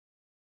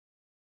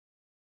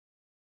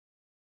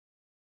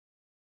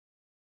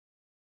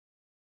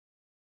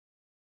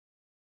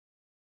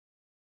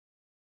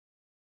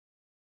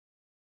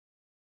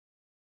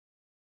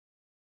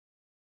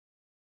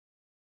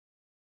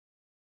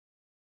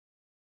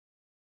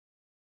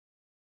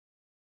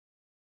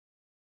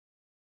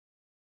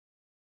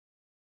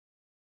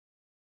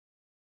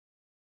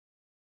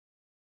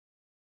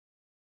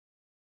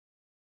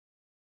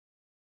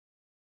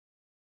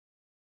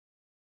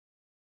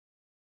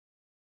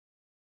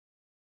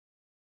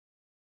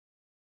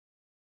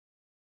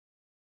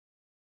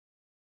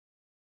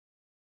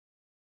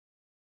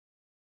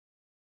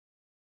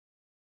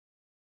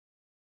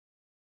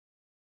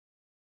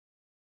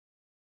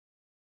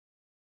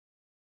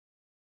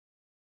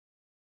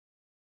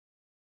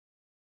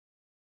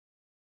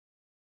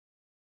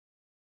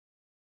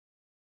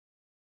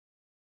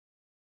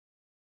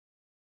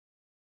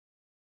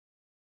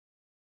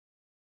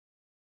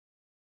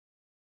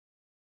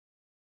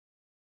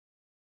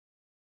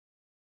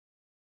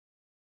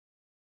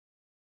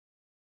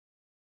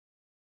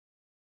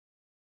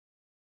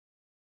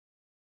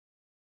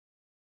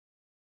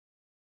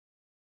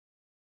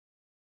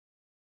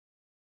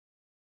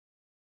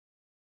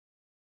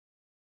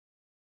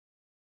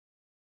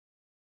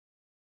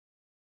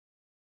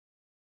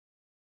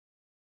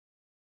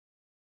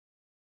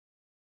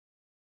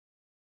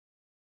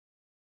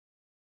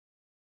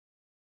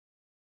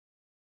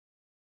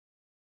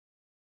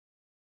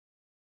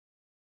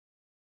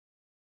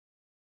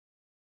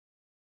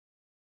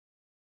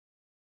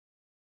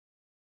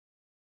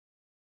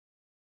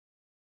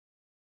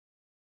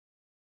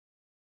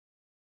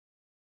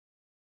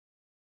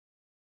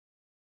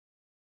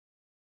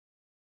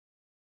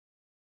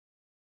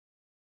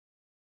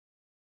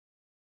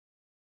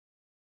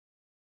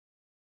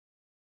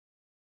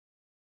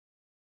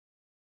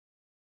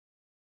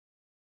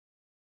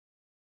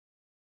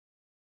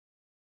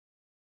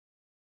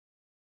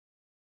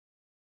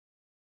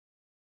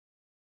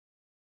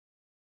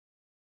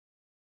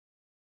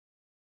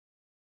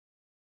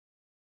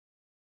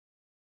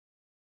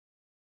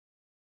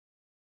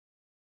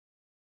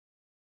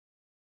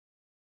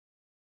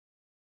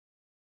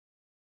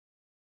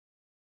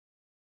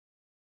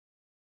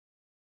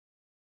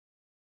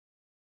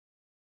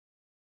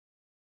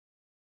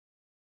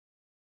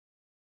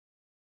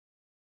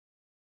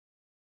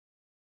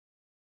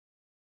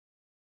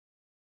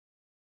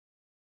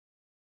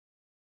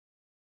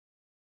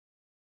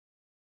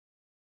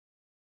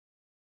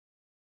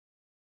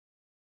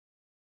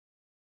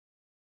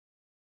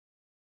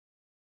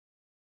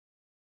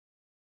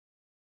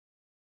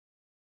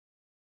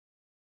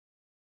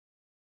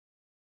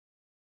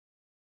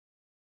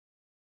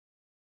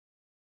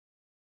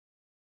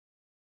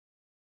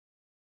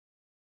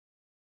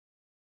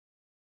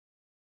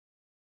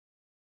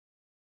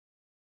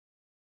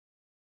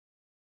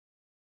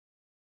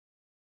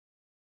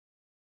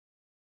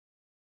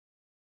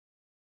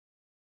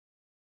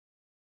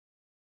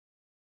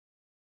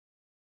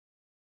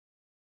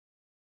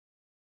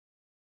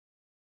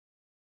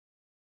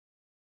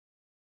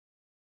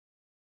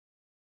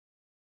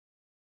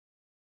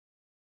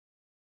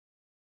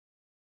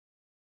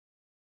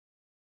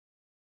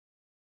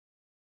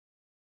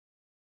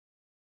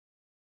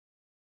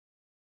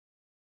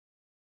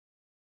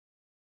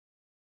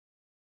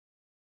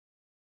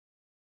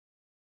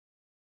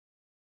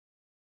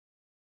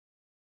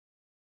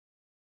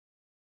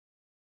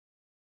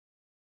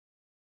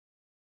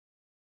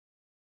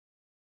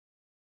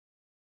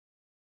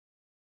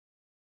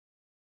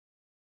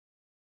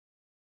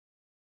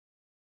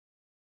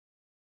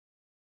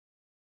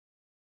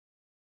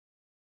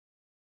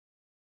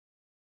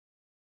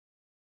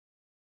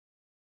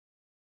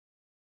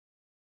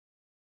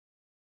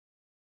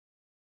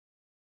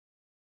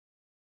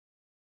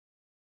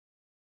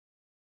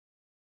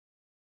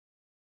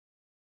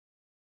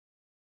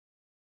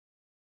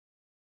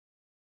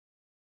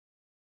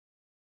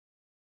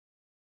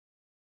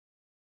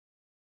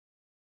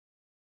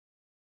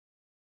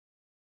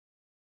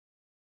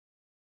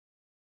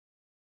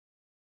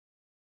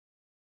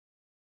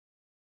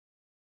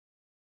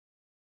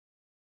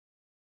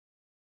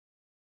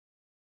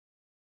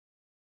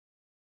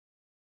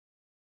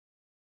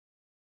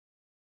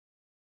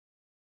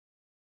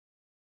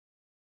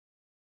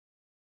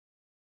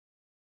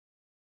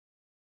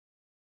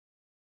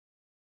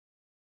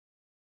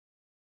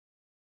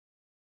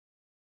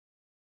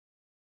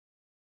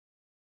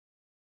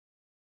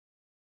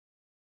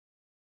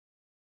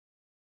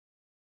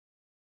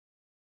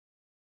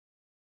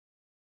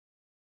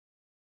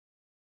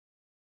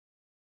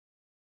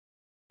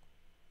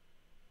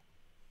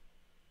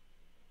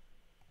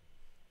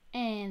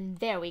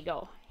There we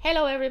go.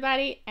 Hello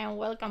everybody and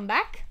welcome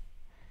back.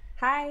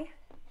 Hi.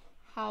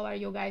 How are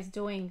you guys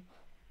doing?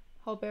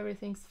 Hope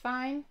everything's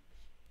fine.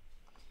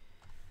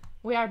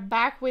 We are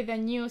back with a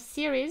new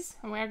series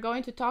and we are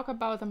going to talk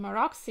about the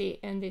Maroczy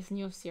in this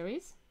new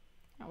series.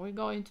 And we're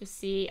going to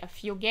see a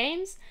few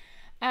games.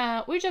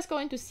 We're just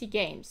going to see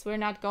games. We're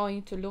not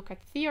going to look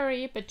at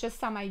theory, but just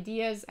some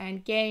ideas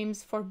and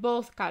games for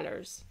both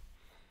colors.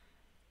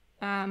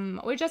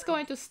 We're just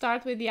going to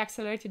start with the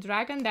accelerated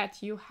dragon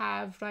that you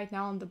have right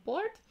now on the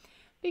board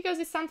because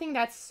it's something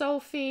that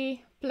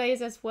Sophie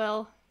plays as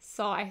well.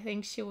 So I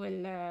think she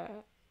will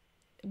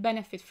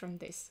benefit from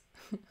this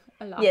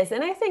a lot. Yes,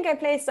 and I think I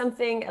play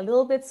something a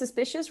little bit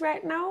suspicious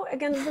right now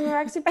against the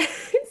Maroczy.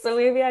 So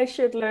maybe I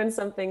should learn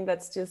something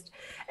that's just,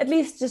 at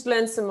least just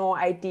learn some more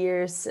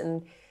ideas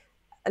and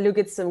look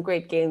at some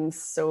great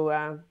games so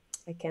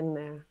I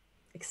can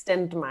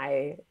extend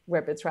my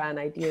repertoire and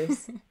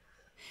ideas.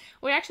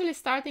 We're actually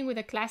starting with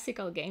a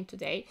classical game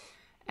today,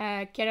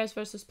 Keres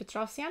versus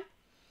Petrosian.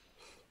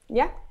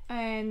 Yeah.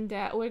 And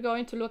we're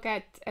going to look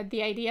at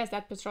the ideas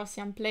that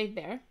Petrosian played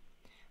there.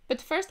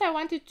 But first I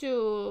wanted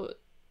to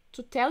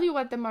tell you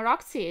what the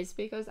Maroczy is,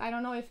 because I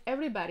don't know if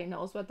everybody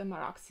knows what the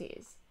Maroczy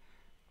is.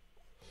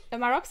 The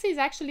Maroczy is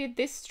actually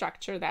this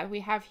structure that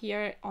we have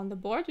here on the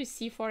board with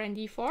c4 and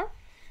d4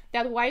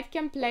 that white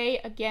can play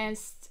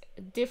against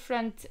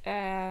different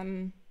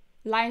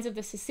lines of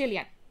the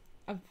Sicilian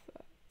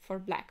for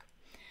black.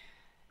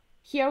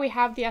 Here we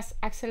have the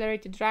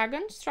accelerated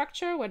dragon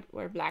structure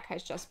where black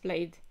has just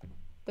played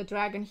the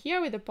dragon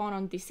here with the pawn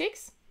on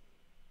d6.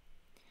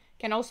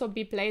 Can also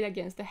be played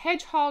against the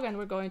hedgehog, and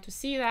we're going to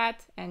see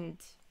that, and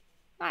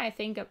I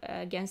think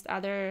against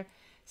other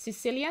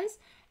Sicilians.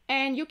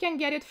 And you can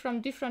get it from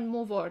different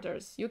move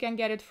orders. You can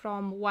get it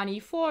from 1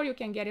 e4, you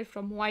can get it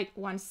from white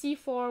 1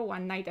 c4,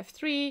 1 knight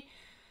f3,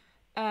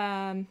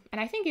 and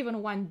I think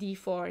even 1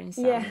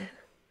 d4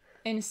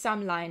 in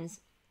some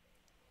lines.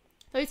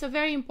 So it's a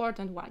very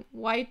important one.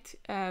 White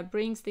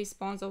brings these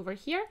pawns over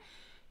here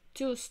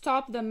to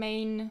stop the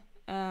main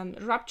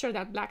rupture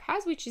that black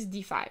has, which is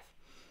d5.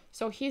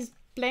 So he's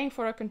playing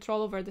for a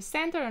control over the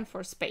center and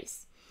for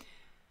space.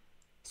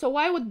 So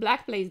why would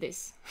black play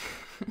this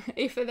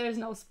if there's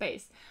no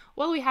space?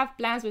 Well, we have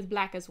plans with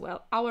black as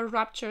well. Our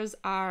ruptures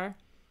are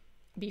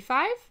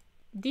b5,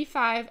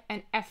 d5,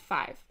 and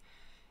f5.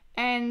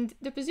 And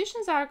the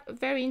positions are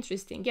very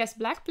interesting. Yes,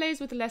 black plays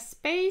with less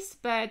space,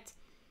 but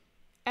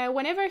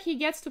whenever he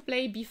gets to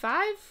play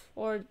b5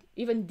 or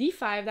even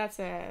d5, that's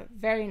a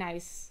very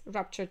nice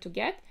rupture to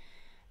get.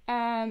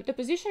 The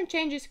position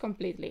changes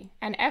completely,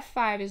 and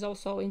f5 is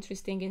also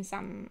interesting in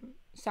some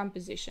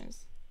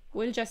positions.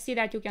 We'll just see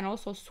that you can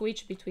also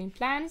switch between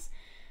plans.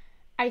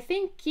 I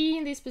think key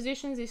in these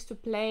positions is to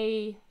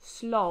play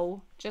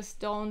slow, just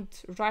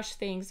don't rush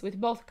things with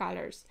both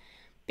colors.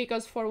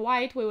 Because for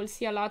white, we will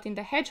see a lot in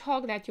the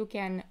hedgehog that you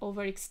can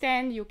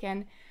overextend, you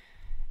can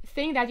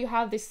think that you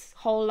have this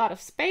whole lot of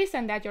space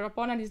and that your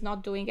opponent is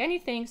not doing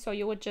anything, so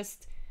you would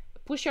just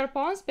push your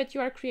pawns, but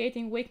you are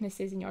creating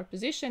weaknesses in your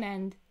position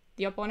and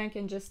the opponent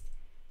can just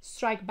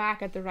strike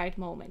back at the right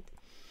moment.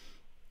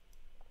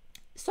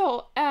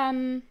 So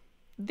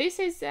this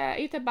is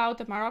it about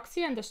the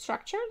Maroczy and the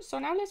structure. So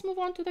now let's move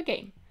on to the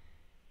game.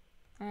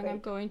 And I'm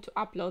going to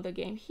upload the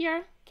game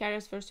here.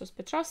 Keres versus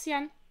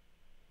Petrosian.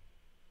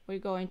 We're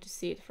going to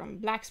see it from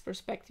black's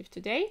perspective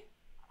today.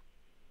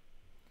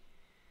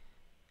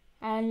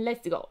 And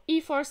let's go.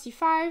 e4,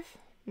 c5,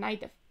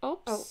 knight f...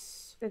 Oops.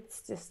 Oh,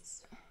 it's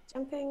just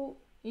jumping.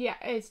 Yeah,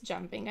 it's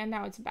jumping. And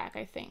now it's back,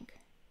 I think.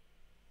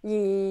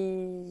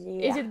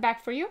 Yeah. Is it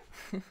back for you?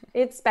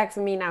 It's back for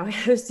me now.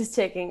 I was just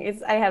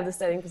checking. I have the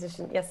starting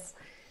position. Yes.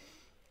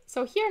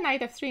 So here knight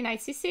f3,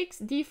 knight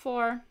c6,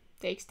 d4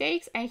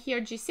 takes, and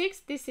here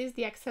g6. This is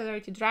the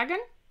accelerated dragon.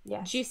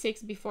 Yes.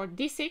 G6 before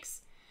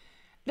d6.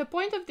 The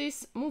point of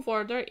this move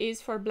order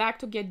is for black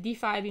to get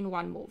d5 in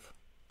one move.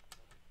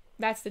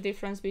 That's the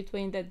difference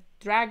between the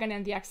dragon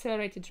and the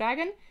accelerated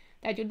dragon,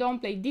 that you don't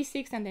play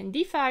d6 and then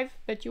d5,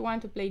 but you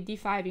want to play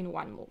d5 in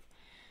one move.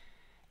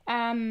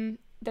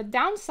 The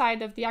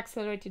downside of the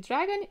accelerated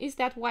dragon is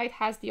that white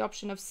has the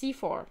option of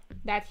c4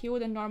 that he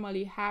wouldn't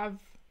normally have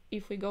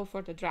if we go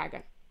for the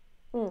dragon.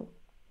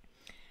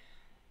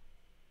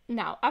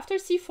 Now, after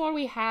c4,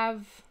 we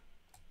have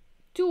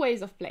two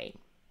ways of playing.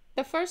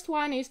 The first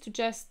one is to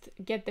just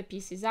get the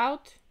pieces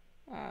out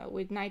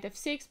with knight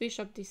f6,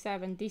 bishop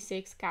d7,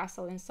 d6,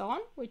 castle, and so on,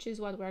 which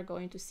is what we're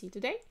going to see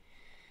today.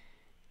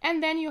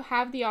 And then you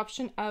have the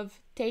option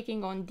of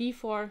taking on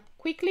d4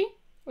 quickly,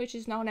 which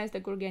is known as the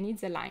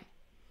Gurgenidze line.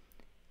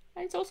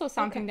 It's also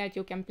something that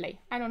you can play.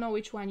 I don't know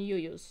which one you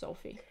use,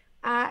 Sophie.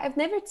 I've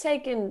never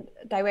taken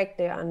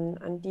directly on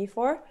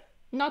d4.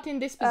 Not in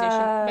this position,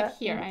 but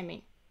here, I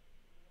mean.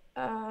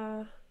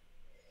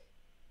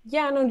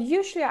 Yeah, no,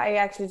 usually I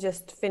actually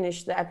just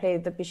I play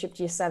the bishop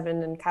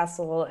g7 and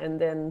castle, and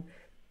then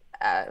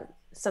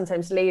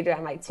sometimes later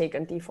I might take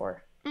on d4.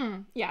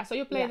 Yeah, so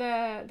you play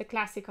the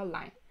classical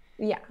line.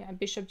 Yeah. Yeah,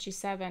 bishop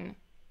g7.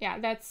 Yeah,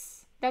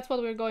 that's what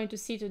we're going to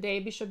see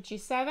today, bishop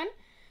g7.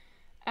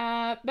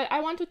 But I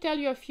want to tell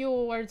you a few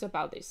words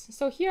about this.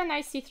 So here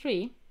knight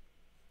c3,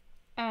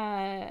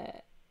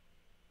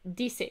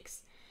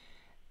 d6.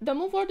 The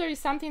move order is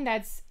something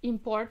that's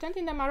important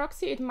in the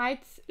Maroczy. It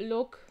might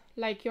look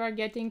like you are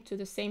getting to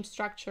the same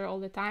structure all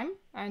the time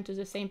and to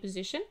the same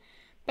position,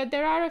 but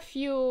there are a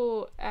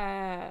few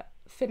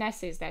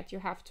finesses that you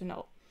have to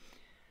know.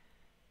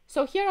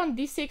 So here on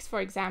d6,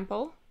 for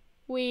example,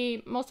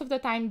 we most of the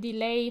time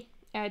delay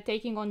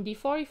taking on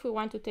d4 if we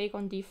want to take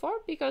on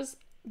d4, because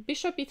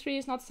bishop e3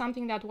 is not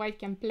something that white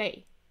can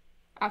play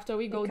after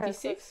we go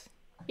d6.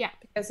 Yeah.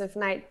 Because of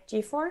knight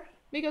g4?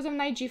 Because of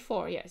knight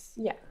g4, yes.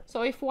 Yeah.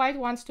 So if white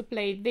wants to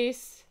play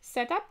this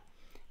setup,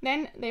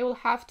 then they will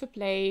have to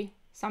play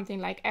something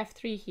like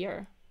f3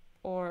 here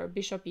or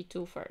bishop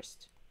e2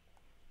 first.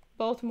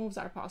 Both moves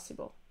are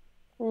possible.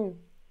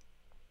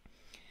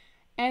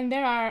 And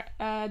there are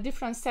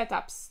different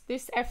setups.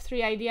 This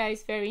f3 idea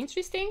is very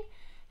interesting.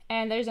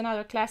 And there's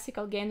another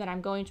classical game that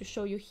I'm going to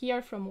show you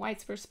here from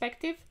white's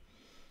perspective,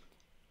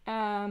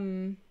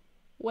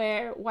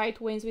 where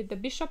white wins with the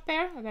bishop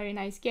pair, a very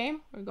nice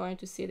game. We're going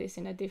to see this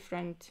in a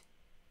different,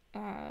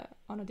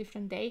 on a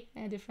different day,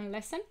 in a different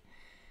lesson.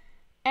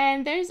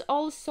 And there's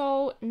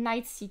also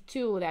knight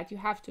c2 that you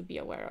have to be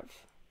aware of.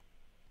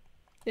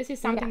 This is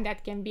something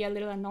that can be a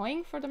little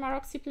annoying for the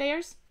Maroczy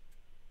players.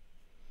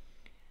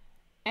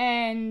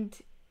 And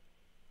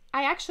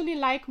I actually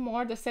like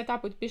more the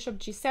setup with bishop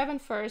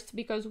g7 first,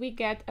 because we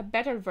get a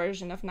better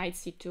version of knight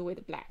c2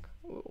 with black.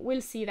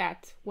 We'll see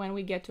that when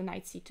we get to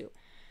knight c2.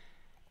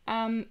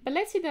 But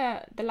let's see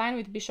the line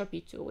with bishop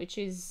e2, which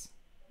is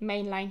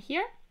main line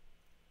here.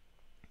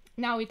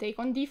 Now we take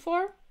on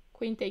d4,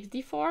 queen takes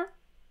d4,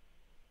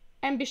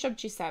 and bishop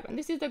g7.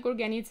 This is the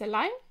Gurgenidze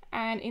line,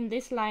 and in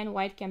this line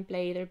white can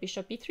play either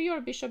bishop e3 or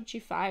bishop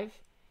g5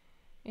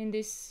 in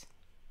this,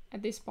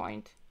 at this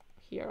point,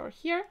 here or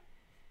here.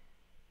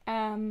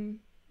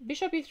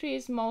 Bishop e3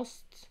 is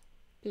most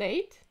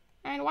played,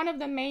 and one of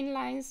the main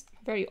lines,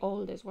 very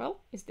old as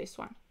well, is this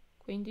one.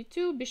 Queen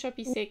d2, bishop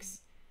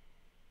e6.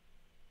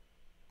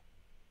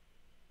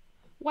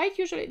 White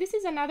usually, this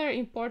is another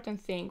important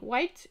thing,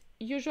 white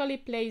usually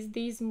plays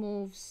these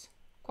moves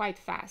quite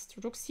fast.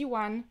 Rook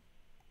c1,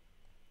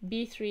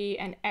 b3,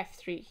 and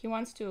f3. He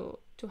wants to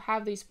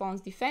have these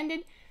pawns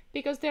defended,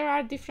 because there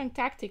are different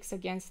tactics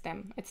against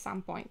them at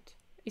some point,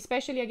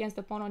 especially against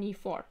the pawn on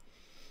e4.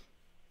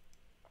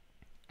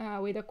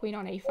 With a queen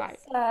on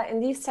a5. In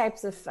these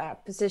types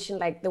of position,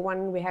 like the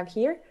one we have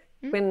here,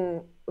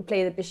 when we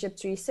play the bishop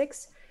to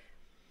e6,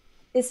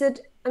 is it,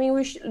 I mean,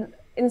 we should,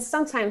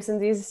 sometimes in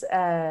these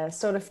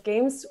sort of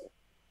games,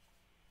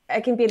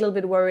 I can be a little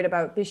bit worried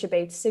about bishop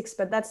h6,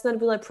 but that's not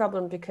really a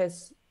problem,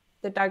 because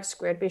the dark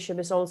squared bishop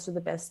is also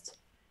the best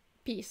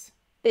piece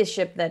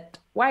bishop that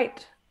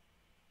white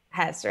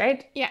has,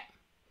 right? Yeah.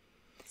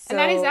 So, and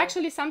that is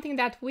actually something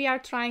that we are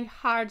trying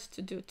hard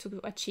to do, to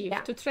achieve,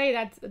 to trade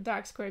that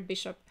dark squared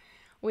bishop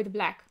with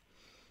black.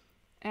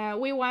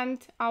 We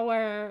want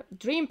our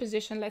dream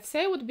position, let's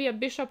say, would be a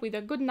bishop with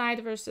a good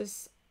knight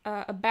versus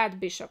a bad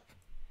bishop.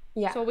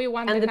 Yeah. So we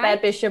want the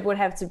bad bishop would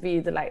have to be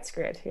the light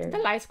squared here. The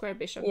light square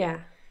bishop.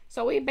 Yeah.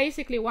 So we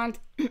basically want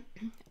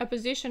a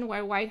position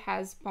where white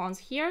has pawns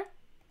here,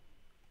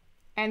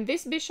 and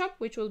this bishop,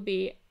 which will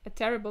be a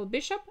terrible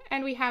bishop,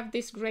 and we have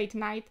this great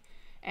knight,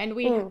 and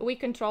we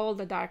control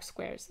the dark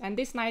squares. And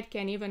this knight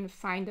can even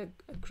find a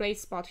great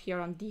spot here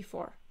on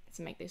d4. Let's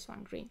make this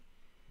one green.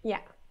 Yeah.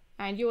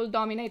 And you will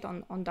dominate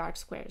on dark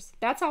squares.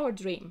 That's our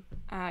dream.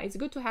 It's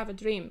good to have a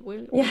dream.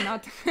 We're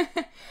not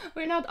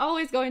we're not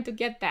always going to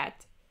get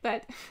that,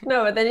 but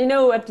no. But then you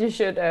know what you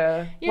should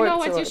you know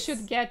what you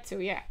should get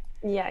to. Yeah.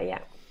 Yeah.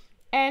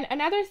 And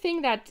another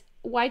thing that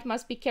white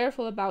must be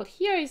careful about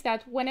here is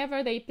that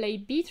whenever they play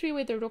b3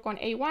 with the rook on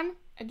a1,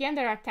 again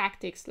there are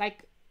tactics.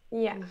 Like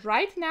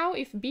right now,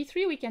 if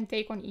b3, we can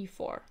take on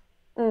e4.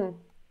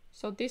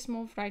 So this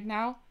move right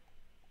now,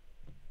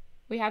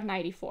 we have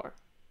knight e4.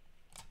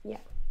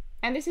 Yeah.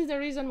 And this is the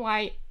reason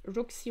why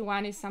rook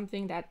c1 is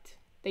something that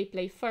they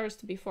play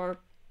first before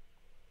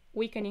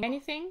weakening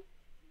anything.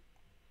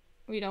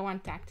 We don't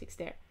want tactics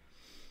there.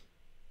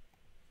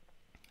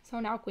 So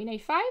now queen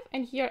a5,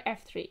 and here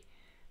f3.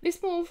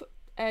 This move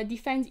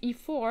defends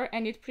e4,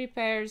 and it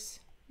prepares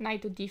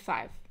knight to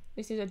d5.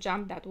 This is a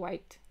jump that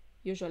white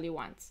usually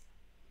wants.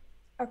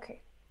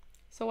 Okay.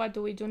 So what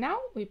do we do now?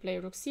 We play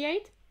rook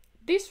c8.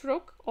 This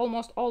rook,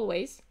 almost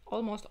always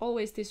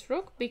this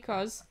rook,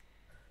 because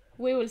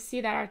we will see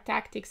that our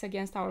tactics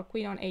against our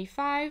queen on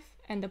a5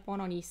 and the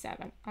pawn on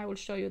e7. I will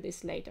show you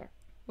this later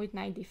with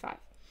knight d5.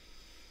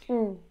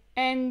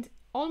 And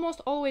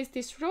almost always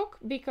this rook,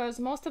 because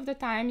most of the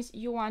times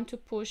you want to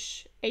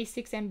push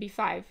a6 and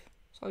b5.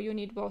 So you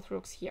need both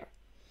rooks here.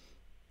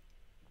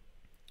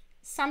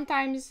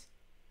 Sometimes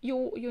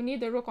you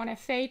need the rook on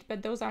f8,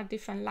 but those are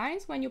different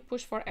lines when you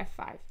push for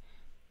f5.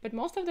 But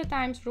most of the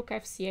times rook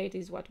fc8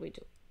 is what we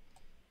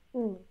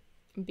do.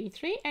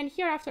 b3, and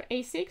here after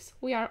a6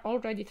 we are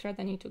already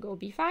threatening to go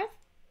b5.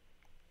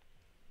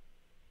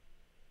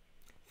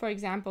 For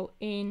example,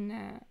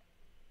 in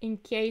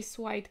case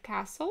white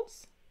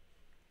castles,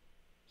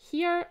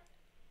 Here,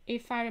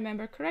 if I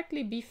remember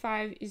correctly,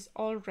 b5 is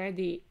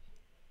already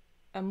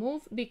a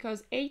move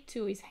because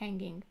a2 is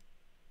hanging.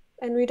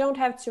 And we don't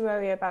have to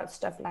worry about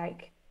stuff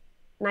like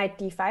knight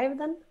d5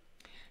 then?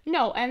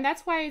 No, and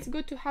that's why it's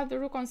good to have the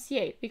rook on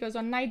c8, because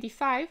on knight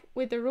d5,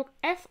 with the rook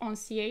f on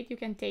c8, you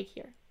can take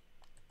here.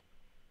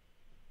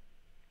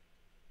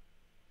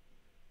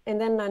 And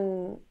then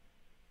on,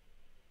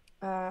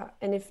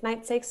 and if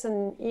knight takes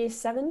on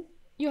e7?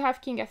 You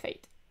have king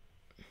f8.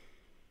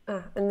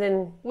 And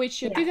then...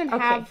 Which you didn't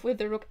have with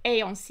the rook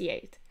a on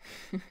c8.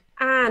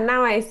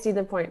 Now I see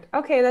the point.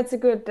 Okay, that's a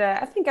good...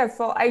 I think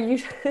I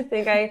usually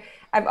think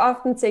I've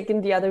often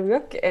taken the other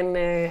rook, and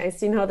I've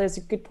seen how there's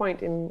a good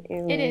point in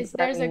it is.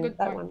 There's a good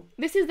point. One.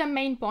 This is the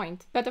main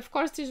point. But of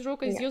course, this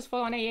rook is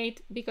useful on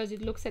a8 because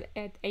it looks at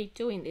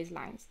a2 in these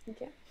lines.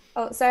 Okay.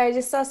 Oh, sorry, I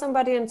just saw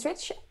somebody on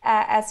Twitch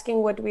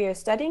asking what we are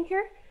studying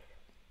here.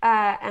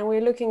 And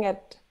we're looking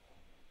at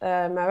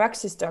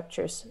Maroczy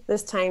structures,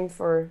 this time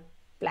for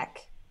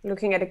black.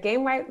 Looking at a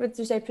game, right? Would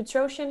you say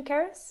Petrosian,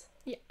 Keres?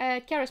 Yeah,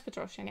 Keres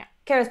Petrosian, yeah.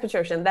 Keres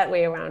Petrosian, that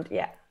way around,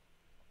 yeah.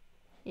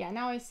 Yeah,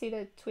 now I see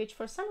the Twitch.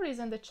 For some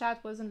reason, the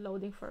chat wasn't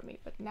loading for me,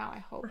 but now I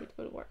hope it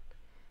will work.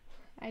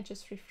 I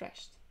just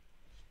refreshed.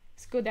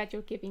 It's good that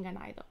you're keeping an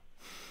eye,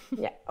 though.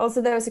 Yeah,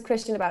 also there was a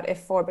question about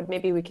f4, but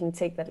maybe we can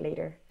take that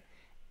later.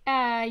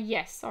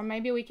 Yes, or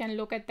maybe we can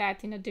look at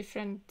that in a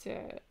different...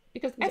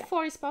 because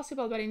f4 is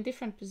possible, but in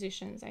different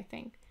positions, I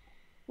think.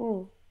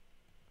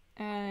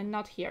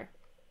 Not here.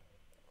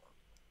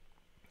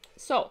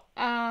 So,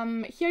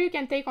 here you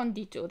can take on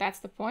d2, that's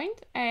the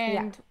point,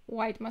 and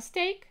white must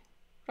take,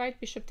 right?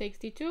 Bishop takes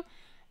d2,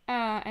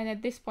 and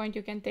at this point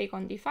you can take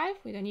on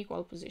d5 with an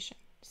equal position.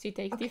 C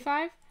takes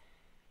d5.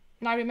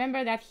 Now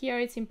remember that here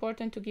it's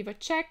important to give a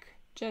check,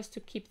 just to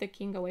keep the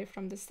king away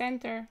from the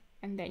center,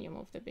 and then you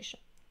move the bishop.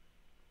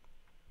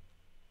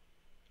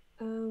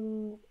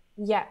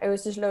 Yeah, it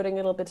was just loading a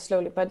little bit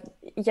slowly, but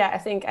yeah, I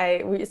think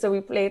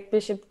we played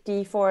bishop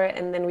d4,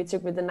 and then we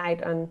took with the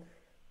knight on...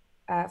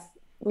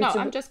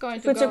 I'm just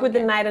going to we took with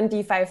the knight on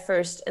d5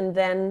 first, and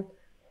then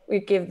we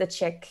give the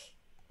check.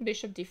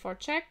 Bishop d4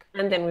 check.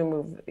 And then we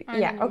move.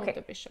 Move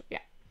the bishop,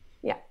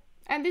 yeah.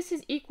 And this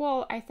is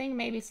equal, I think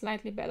maybe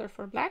slightly better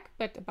for black,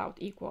 but about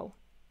equal.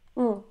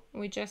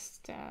 We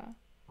just...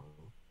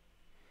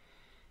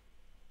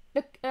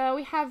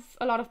 we have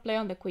a lot of play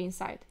on the queen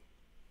side.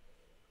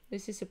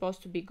 This is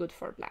supposed to be good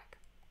for black.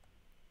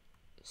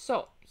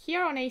 So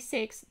here on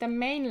a6, the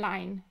main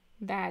line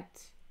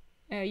that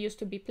used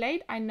to be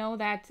played, I know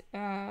that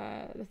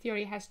the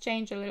theory has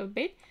changed a little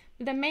bit.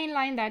 The main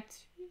line that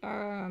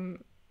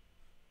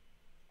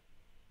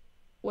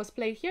was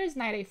played here is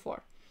knight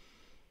a4.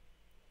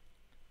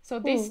 So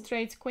this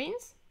trades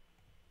queens,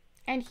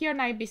 and here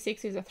knight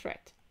b6 is a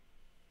threat.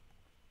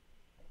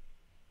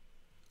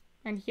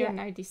 And here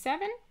knight d7,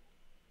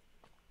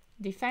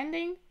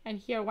 defending, and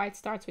here white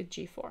starts with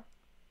g4.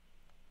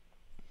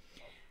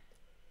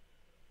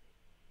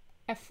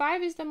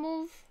 f5 is the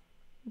move,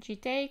 g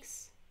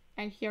takes,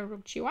 and here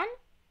rook g1,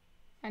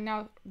 and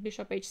now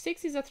bishop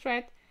h6 is a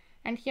threat,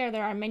 and here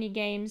there are many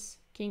games.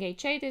 King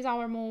h8 is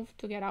our move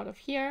to get out of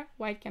here.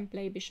 White can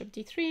play bishop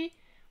d3,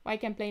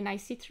 white can play knight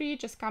c3,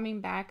 just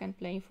coming back and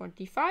playing for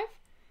d5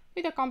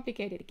 with a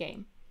complicated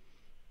game.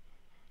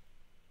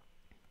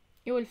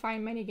 You will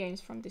find many games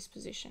from this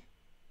position.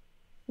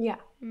 Yeah.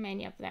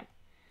 Many of them.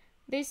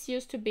 This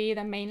used to be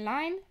the main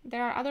line.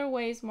 There are other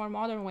ways, more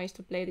modern ways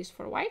to play this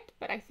for white,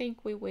 but I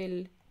think we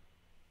will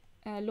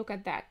look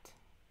at that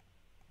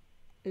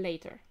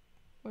later.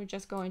 We're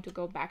just going to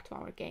go back to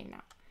our game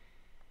now.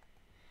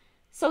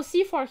 So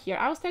c4 here.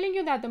 I was telling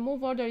you that the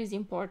move order is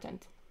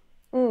important.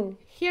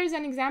 Here's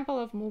an example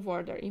of move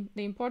order,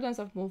 the importance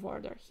of move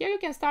order. Here you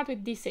can start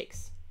with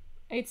d6.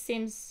 It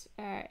seems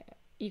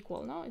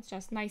equal, no? It's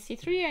just knight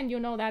c3, and you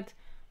know that,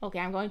 okay,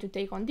 I'm going to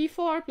take on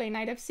d4, play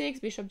knight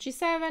f6, bishop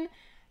g7,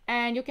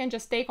 and you can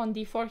just take on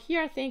d4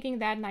 here, thinking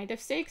that knight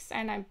f6,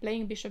 and I'm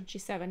playing bishop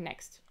g7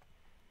 next.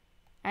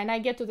 And I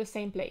get to the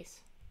same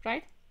place,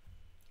 right?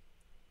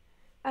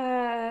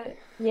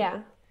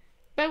 Yeah.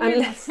 But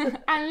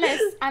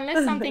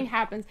unless something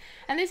happens.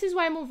 And this is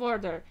why move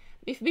order.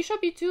 If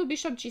bishop e2,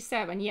 bishop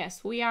g7,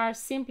 yes, we are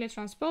simply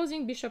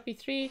transposing. Bishop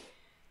e3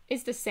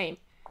 is the same.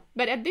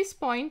 But at this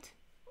point,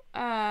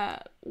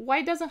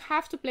 white doesn't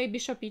have to play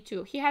bishop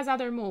e2. He has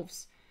other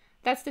moves.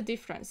 That's the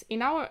difference. In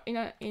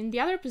the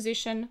other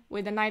position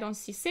with the knight on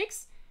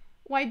c6,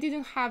 white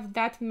didn't have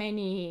that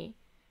many,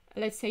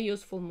 let's say,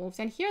 useful moves.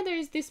 And here there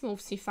is this move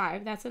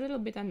c5. That's a little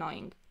bit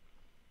annoying.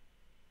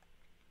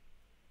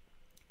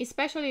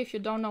 Especially if you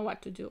don't know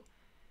what to do.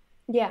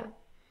 Yeah.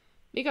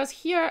 Because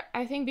here,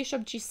 I think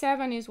bishop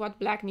g7 is what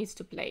black needs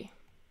to play.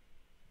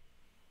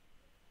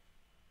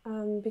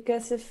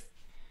 Because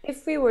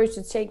if we were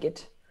to take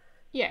it.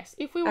 Yes,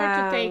 if we were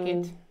to take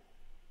it,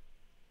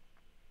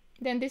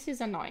 then this is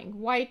annoying.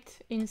 White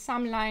in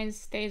some lines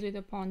stays with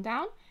the pawn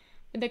down,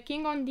 but the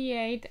king on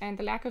d8 and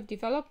the lack of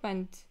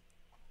development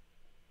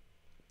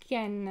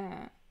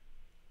can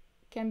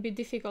be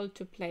difficult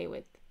to play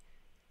with.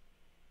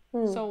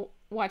 So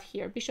what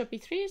here? Bishop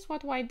e3 is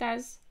what white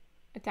does,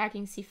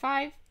 attacking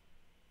c5.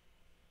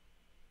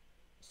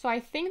 So I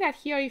think that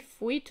here,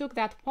 if we took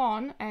that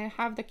pawn and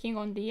have the king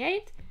on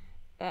d8,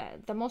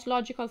 the most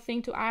logical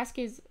thing to ask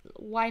is,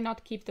 why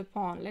not keep the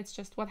pawn? Let's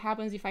just, what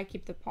happens if I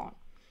keep the pawn?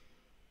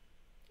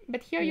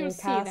 But here you'll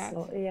see that.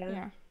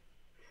 Yeah.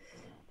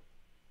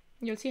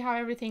 You'll see how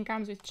everything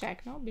comes with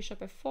check, no? Bishop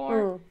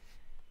f4.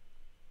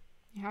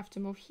 You have to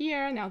move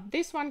here. Now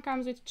this one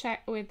comes with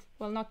check, with,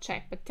 well, not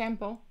check, but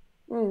tempo.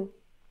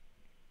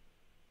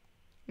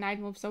 Knight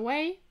moves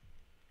away.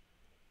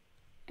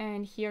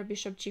 And here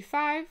bishop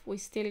g5. We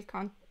still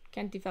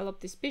can't develop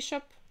this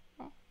bishop.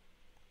 Oh,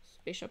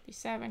 bishop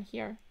e7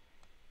 here.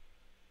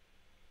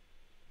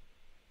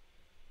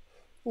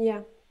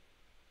 Yeah.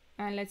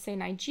 And let's say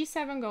knight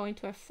g7 going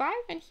to f5,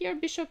 and here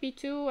bishop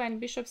e2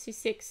 and bishop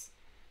c6.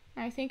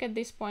 I think at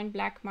this point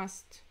black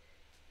must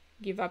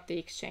give up the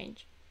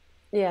exchange.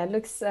 Yeah, it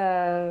looks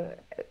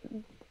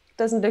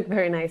doesn't look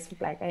very nice for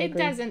black. I agree.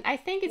 Doesn't. I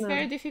think it's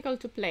very difficult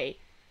to play.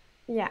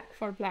 Yeah.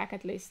 For black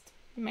at least.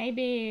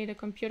 Maybe the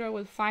computer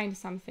will find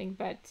something,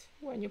 but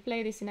when you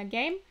play this in a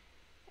game,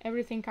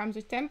 everything comes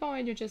with tempo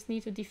and you just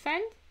need to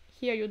defend.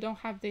 Here you don't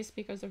have this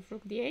because of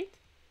rook d8.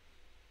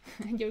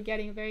 And you're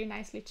getting very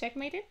nicely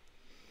checkmated.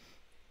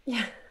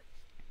 Yeah.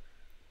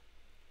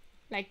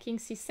 Like king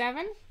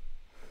c7.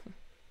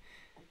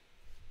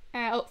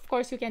 Of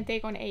course you can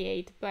take on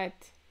a8, but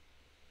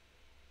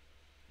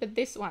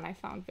this one I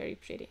found very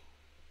pretty.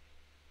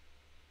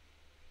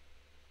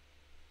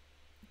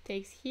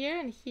 Takes here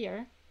and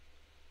here.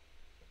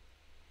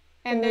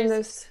 And then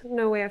there's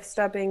no way of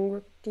stopping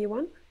rook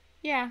d1?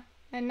 Yeah,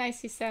 and knight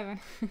c7.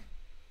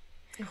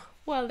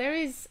 Well, there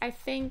is, I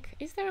think,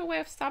 is there a way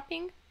of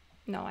stopping?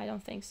 No, I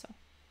don't think so.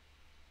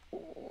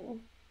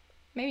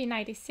 Maybe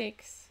knight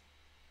e6.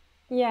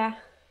 Yeah.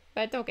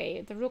 But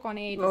okay, the rook on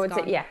a8 is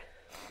gone. Yeah.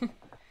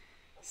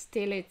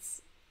 Still,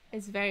 it's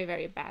very,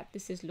 very bad.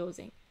 This is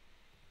losing.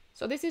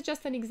 So this is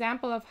just an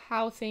example of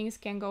how things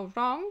can go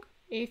wrong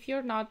if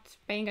you're not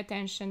paying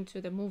attention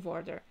to the move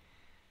order.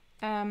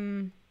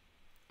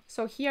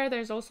 So here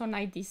there's also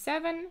knight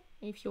d7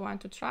 if you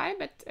want to try,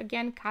 but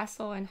again,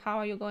 castle, and how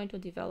are you going to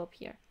develop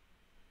here?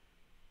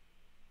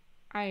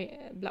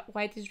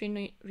 White is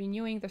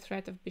renewing the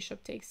threat of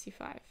bishop takes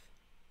c5.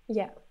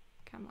 Yeah.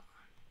 Come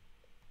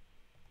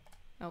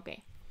on.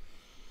 Okay.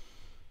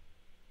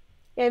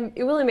 Yeah,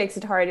 it really makes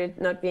it harder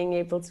not being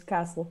able to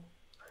castle.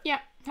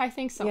 Yeah, I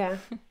think so. Yeah.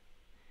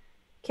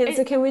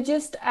 So can we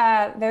just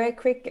very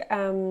quick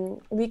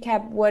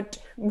recap what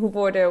move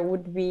order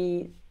would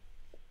be,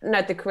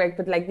 not the correct,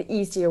 but like the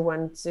easier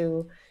one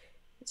to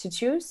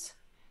choose?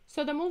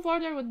 So the move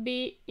order would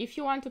be, if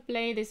you want to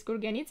play this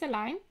Gurgenidze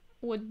line,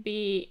 would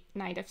be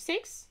knight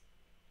f6,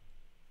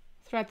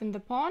 threaten the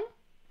pawn.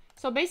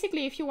 So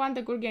basically, if you want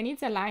the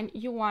Gurgenidze line,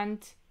 you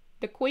want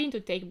the queen to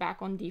take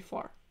back on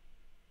d4.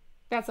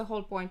 That's the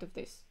whole point of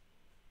this.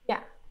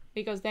 Yeah.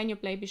 Because then you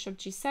play bishop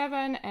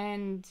g7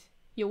 and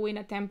you win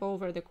a tempo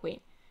over the queen.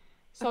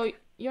 So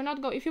you're not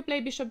if you play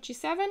bishop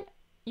g7,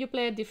 you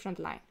play a different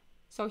line.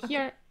 So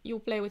here you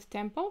play with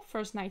tempo,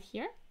 first knight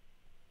here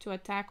to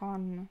attack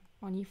on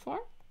e4.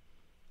 Let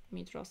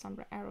me draw some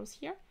arrows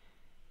here.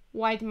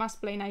 White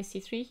must play knight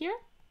c3 here.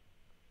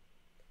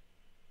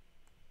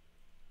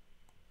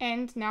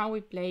 And now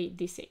we play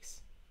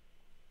d6.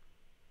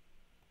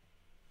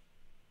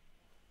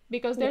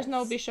 Because there's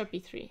no bishop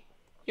e3.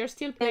 You're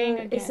still playing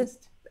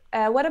against.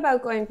 What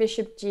about going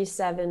bishop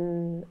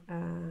g7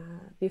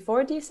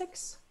 before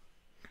d6?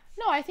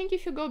 No, I think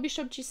if you go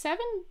bishop g7,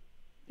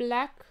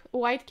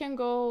 white can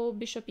go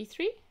bishop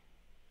e3.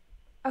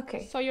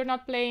 Okay. So you're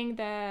not playing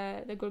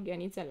the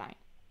Gurgenidze line.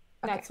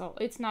 That's all.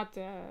 It's not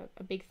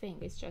a big thing.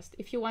 It's just,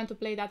 if you want to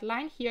play that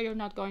line, here you're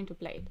not going to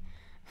play it.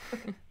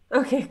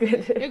 Okay,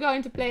 good. You're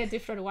going to play a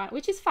different one,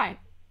 which is fine.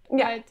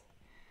 Yeah. But,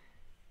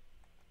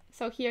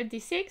 so here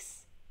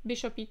d6,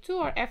 bishop e2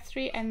 or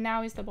f3, and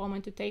now is the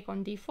moment to take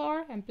on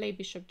d4 and play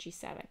bishop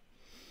g7.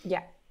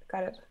 Yeah,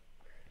 got it.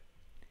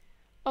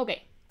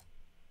 Okay,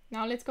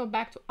 now let's go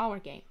back to our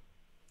game,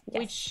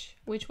 which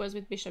was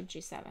with bishop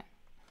g7.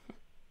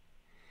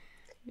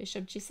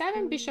 Bishop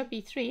g7, bishop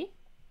e3.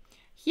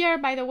 Here,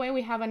 by the way,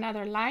 we have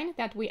another line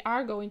that we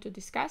are going to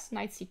discuss,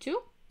 knight c2.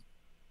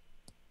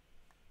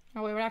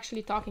 And we were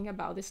actually talking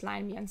about this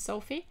line, me and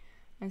Sophie,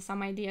 and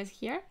some ideas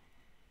here.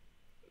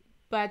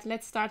 But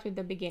let's start with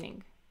the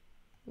beginning,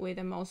 with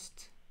the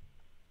most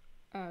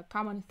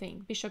common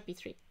thing, bishop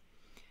e3.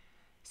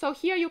 So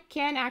here you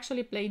can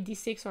actually play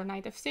d6 or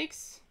knight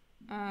f6.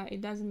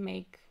 It doesn't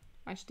make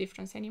much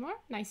difference anymore,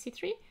 knight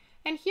c3.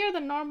 And here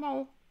the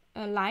normal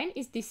line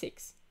is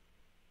d6.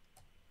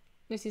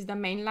 This is the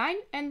main line.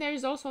 And there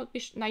is also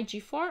knight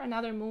g4,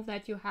 another move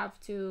that you have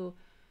to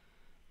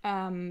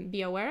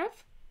be aware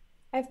of.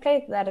 I've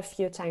played that a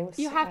few times.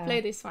 You have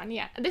played this one,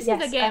 yeah. This is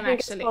the game, I think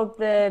actually. It's called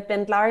the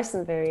Bent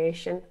Larsen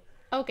variation.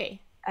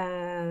 Okay.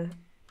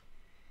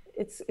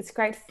 It's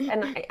quite,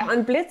 and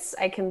on Blitz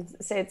I can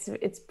say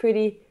it's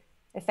pretty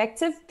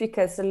effective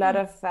because a lot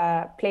of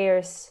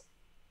players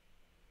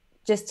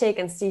just take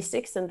on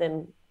c6 and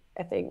then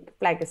I think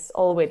black is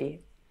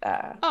already Oh,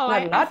 not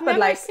a I've lot, but never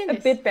like seen a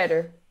this. bit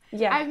better.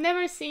 Yeah. I've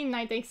never seen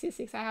knight takes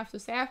c6, I have to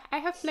say. I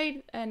have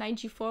played knight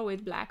g4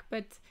 with black,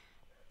 but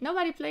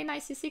nobody played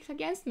knight c6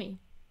 against me.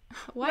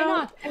 Why No,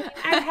 not? I mean,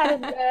 I've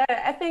had it.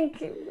 I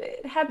think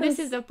it happens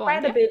This is the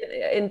quite point, a yeah?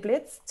 bit in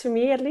Blitz, to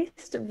me at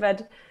least.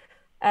 But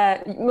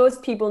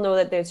most people know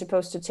that they're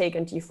supposed to take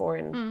on d4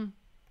 and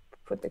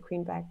put the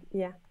queen back.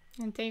 Yeah.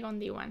 And take on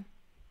d1.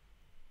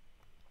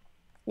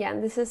 Yeah,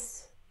 and this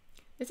is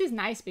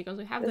Nice because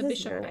we have the this is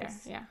bishop very there.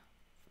 nice. Yeah,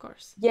 of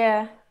course.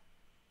 Yeah,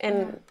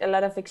 and a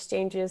lot of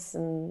exchanges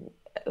and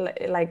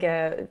like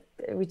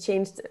we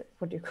changed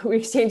what do you call we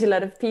exchanged a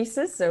lot of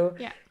pieces. So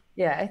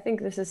yeah, I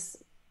think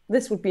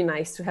this would be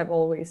nice to have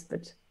always,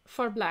 but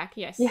for black,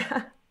 yes.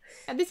 yeah.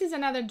 And this is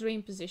another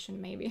dream position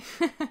maybe.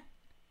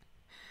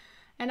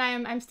 And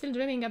I'm still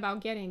dreaming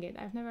about getting it.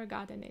 I've never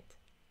gotten it.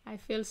 I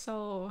feel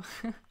so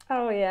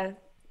Oh yeah.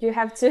 You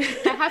have to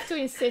I have to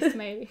insist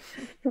maybe.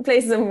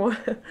 play some more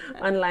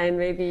online,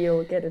 maybe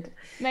you'll get it.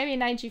 Maybe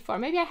knight g4.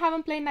 Maybe I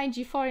haven't played knight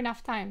g4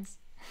 enough times.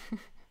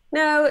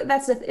 No,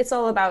 it's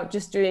all about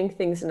just doing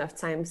things enough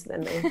times,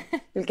 then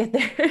you'll get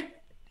there.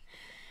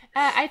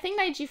 I think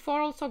knight g4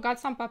 also got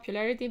some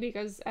popularity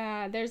because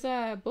there's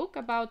a book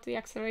about the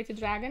accelerated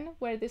dragon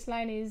where this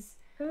line is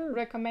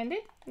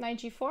recommended, knight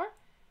g4.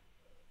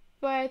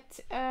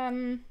 But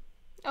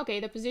okay,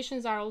 the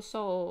positions are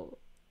also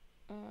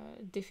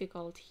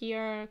difficult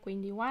here,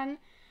 queen d1,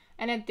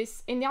 and at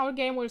this in our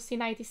game we'll see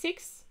knight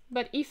e6,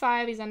 but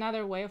e5 is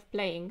another way of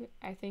playing,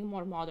 I think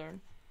more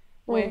modern,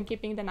 where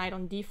keeping the knight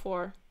on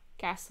d4,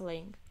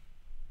 castling.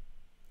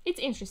 It's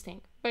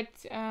interesting, but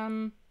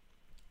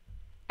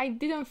I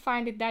didn't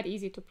find it that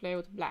easy to play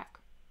with black.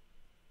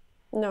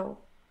 No,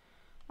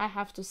 I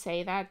have to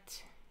say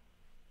that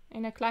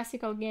in a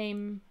classical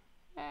game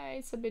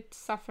it's a bit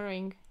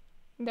suffering.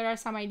 There are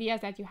some ideas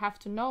that you have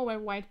to know where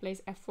white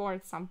plays f4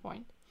 at some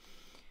point.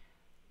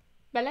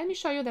 But let me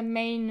show you the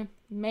main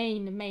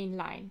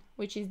line,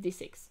 which is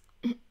d6.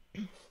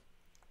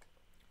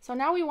 So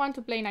now we want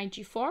to play knight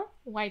g4.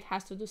 White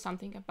has to do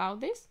something about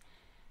this.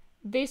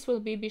 This will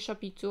be bishop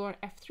e2 or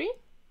f3.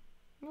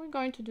 We're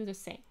going to do the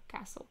same.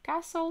 Castle,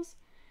 castles.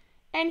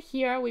 And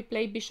here we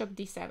play bishop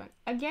d7.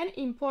 Again,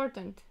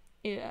 important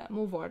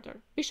move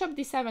order. Bishop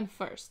d7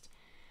 first.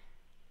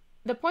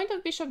 The point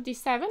of bishop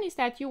d7 is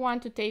that you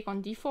want to take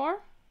on d4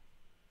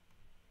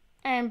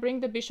 and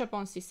bring the bishop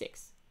on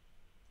c6.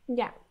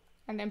 Yeah.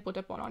 And then put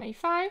a pawn on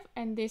a5,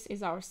 and this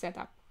is our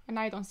setup, a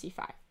knight on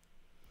c5.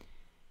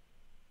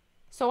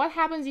 So what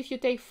happens if you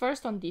take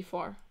first on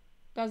d4?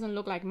 Doesn't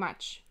look like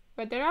much,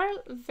 but there are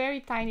very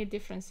tiny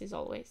differences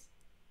always.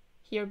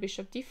 Here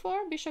bishop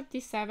d4, bishop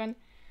d7,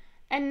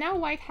 and now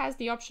white has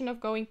the option of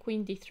going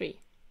queen d3.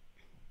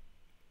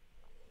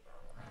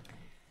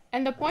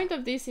 And the point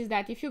of this is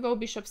that if you go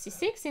bishop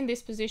c6 in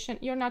this position,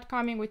 you're not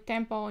coming with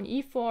tempo on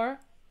e4.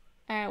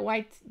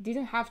 White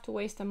didn't have to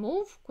waste a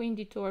move, queen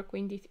d2 or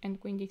queen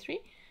d3,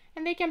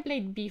 and they can play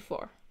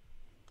b4.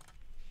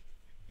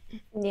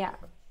 Yeah.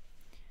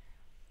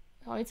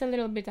 So it's a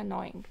little bit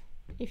annoying.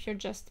 If you're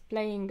just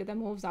playing the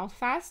moves out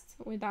fast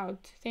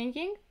without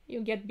thinking, you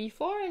get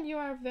b4 and you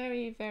are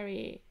very,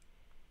 very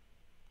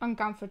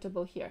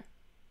uncomfortable here.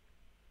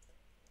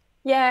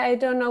 Yeah, I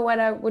don't know what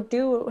I would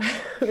do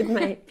with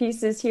my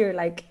pieces here.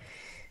 Like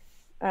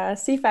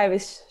c5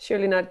 is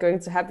surely not going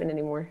to happen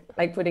anymore,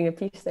 like putting a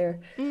piece there.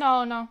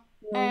 No.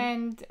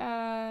 And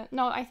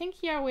no, I think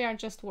here we are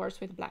just worse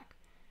with black.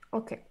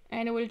 Okay.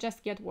 And it will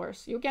just get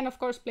worse. You can of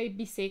course play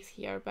b6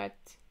 here, but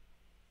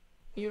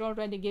you're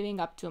already giving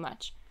up too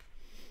much.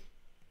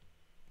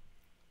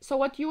 So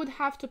what you would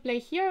have to play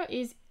here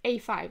is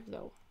a5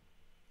 though.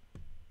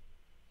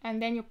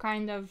 And then you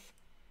kind of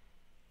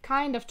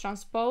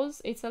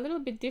transpose. It's a little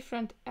bit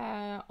different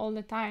all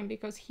the time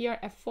because here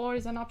f4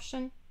 is an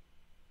option.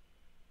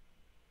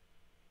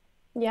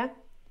 Yeah.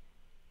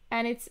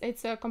 And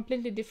it's a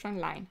completely different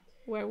line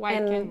where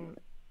white can...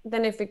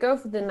 Then if we go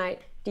for the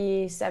knight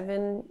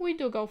d7... We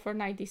do go for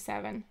knight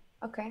d7.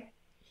 Okay.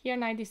 Here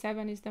knight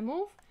d7 is the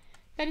move.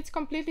 But it's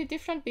completely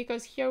different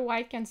because here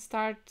white can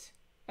start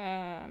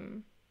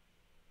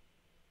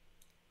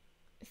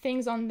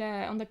things on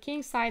the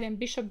king side, and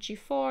bishop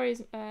g4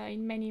 is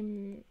in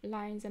many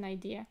lines an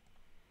idea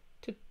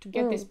to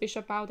get this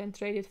bishop out and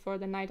trade it for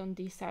the knight on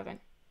d7.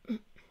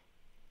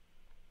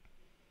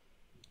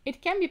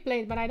 It can be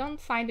played, but I don't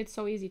find it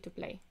so easy to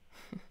play.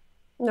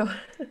 No.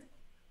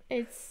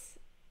 It's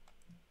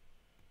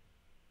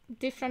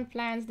different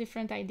plans,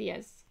 different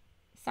ideas.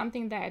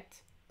 Something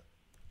that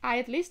I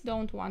at least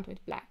don't want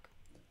with black.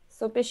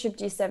 So bishop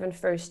d7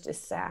 first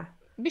is...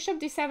 Bishop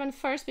d7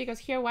 first because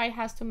here white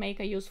has to make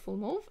a useful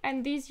move,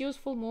 and these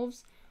useful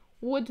moves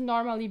would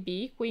normally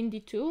be queen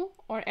d2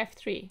 or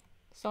f3.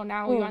 So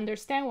now you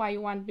understand why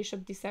you want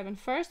bishop d7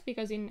 first,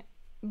 because in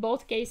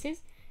both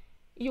cases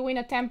you win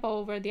a tempo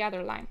over the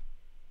other line.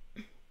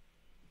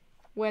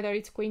 Whether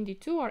it's queen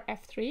d2 or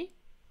f3,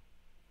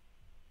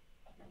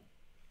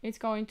 it's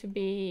going to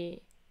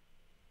be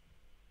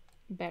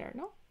better,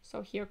 no?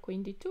 So here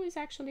queen d2 is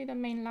actually the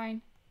main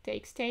line,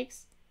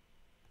 takes.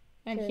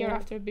 And Okay. here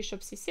after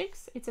bishop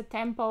c6, it's a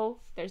tempo.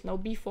 There's no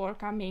b4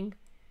 coming.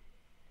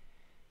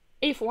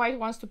 If white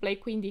wants to play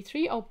queen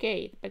d3,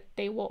 okay, but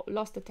they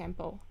lost the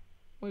tempo.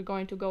 We're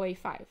going to go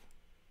a5.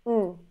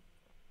 Mm.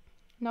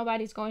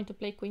 Nobody's going to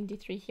play queen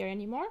d3 here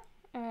anymore.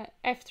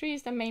 F3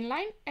 is the main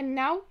line, and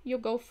now you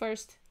go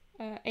first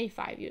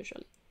a5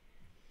 usually.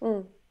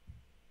 Mm.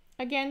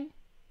 Again,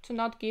 to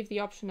not give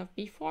the option of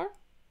b4,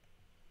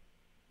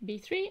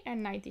 b3,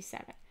 and knight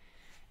d7.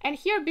 And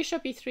here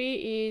bishop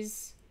e3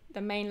 is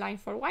the main line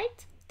for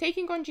white.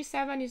 Taking on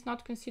g7 is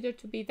not considered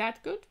to be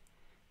that good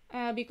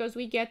because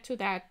we get to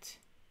that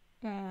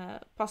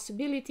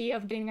possibility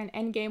of getting an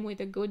endgame with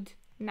a good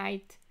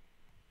knight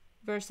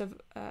versus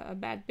a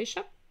bad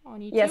bishop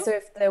on e2. Yeah, so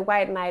if the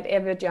white knight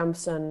ever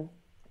jumps on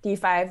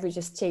d5, we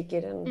just take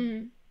it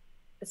and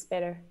it's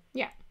better.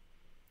 Yeah.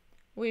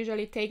 We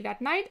usually take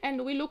that knight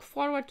and we look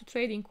forward to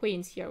trading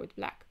queens here with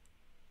black.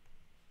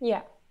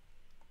 Yeah.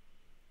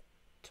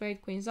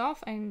 Trade queens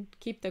off and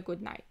keep the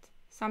good knight.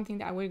 Something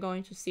that we're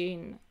going to see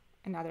in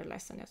another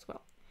lesson as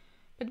well.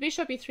 But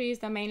bishop e3 is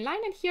the main line,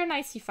 and here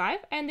knight c5,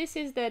 and this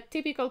is the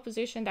typical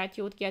position that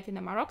you would get in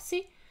a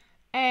Maroczy,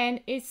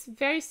 and it's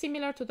very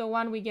similar to the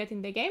one we get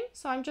in the game.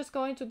 So I'm just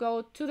going to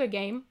go to the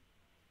game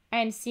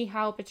and see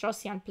how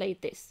Petrosian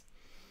played this.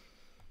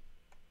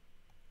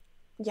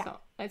 Yeah. So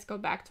let's go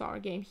back to our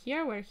game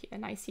here, where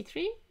knight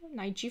c3,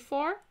 knight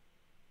g4,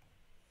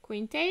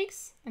 queen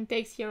takes, and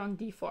takes here on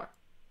d4.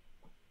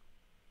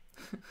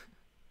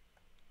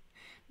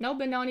 No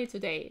Benoni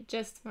today,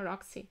 just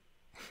Maroczy.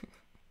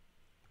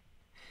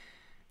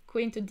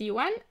 Queen to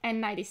d1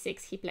 and knight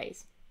e6 he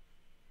plays.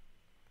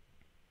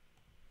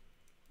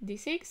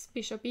 d6,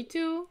 bishop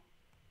e2,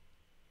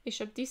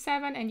 bishop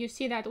d7, and you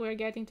see that we're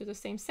getting to the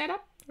same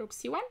setup, rook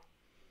c1,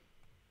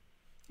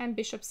 and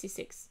bishop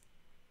c6.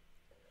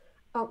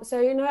 Oh, so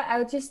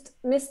I just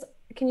missed.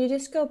 Can you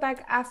just go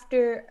back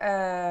after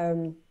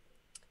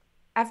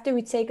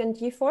we take on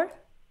g4?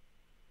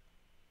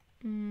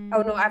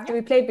 Oh no, after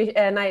we play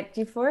knight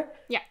g4.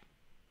 Yeah.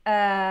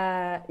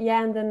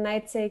 Yeah, and then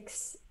knight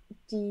takes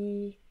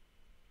d4.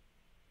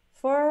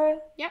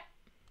 Yeah.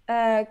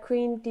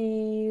 Queen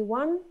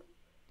d1.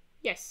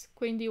 Yes,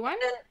 queen d1.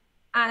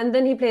 And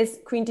then he plays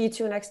queen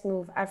d2 next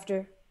move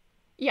after.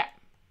 Yeah.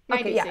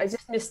 Knight Okay, d6. yeah, I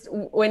just missed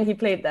when he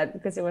played that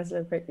because it was a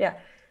little bit, yeah.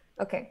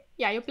 Okay.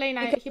 Yeah, you play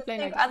knight. He played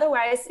knight.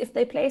 Otherwise, if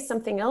they play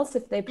something else,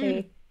 if they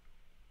play,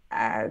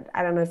 I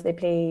don't know if they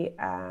play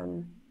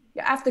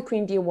after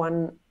queen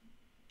d1,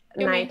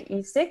 knight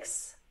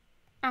e6.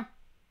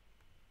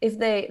 If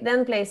they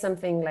then play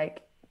something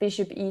like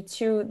bishop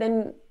e2,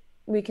 then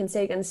we can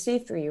take on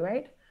c3,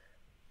 right?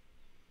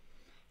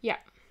 Yeah.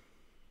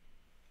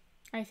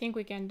 I think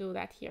we can do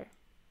that here.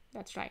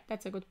 That's right.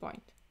 That's a good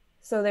point.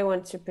 So they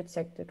want to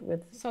protect it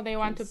with. So they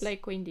want to play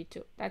queen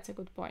d2. That's a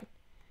good point.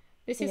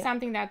 This is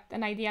something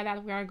an idea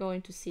that we are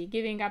going to see,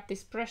 giving up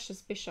this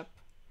precious bishop.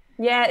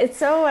 Yeah, it's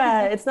so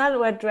it's not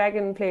what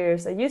dragon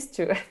players are used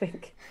to, I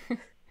think.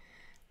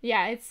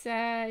 Yeah, it's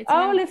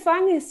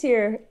Lefang is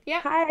here.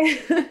 Yeah.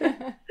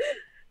 Hi.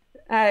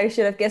 I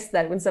should have guessed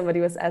that when somebody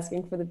was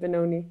asking for the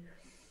Benoni.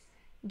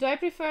 Do I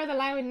prefer the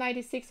line with knight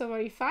e6 over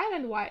e5,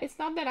 and why? It's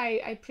not that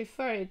I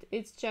prefer it.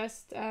 It's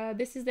just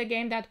this is the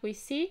game that we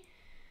see.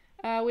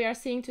 We are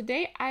seeing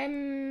today.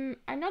 I'm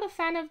not a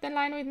fan of the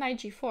line with knight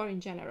g4 in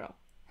general.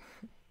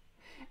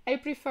 I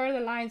prefer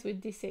the lines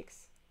with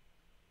d6,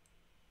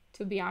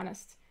 to be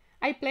honest.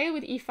 I played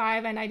with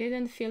e5 and I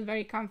didn't feel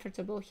very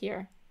comfortable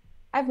here.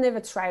 I've never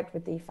tried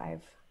with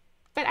e5.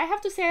 But I have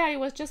to say that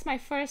it was just my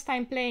first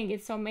time playing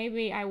it, so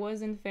maybe I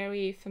wasn't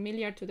very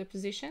familiar to the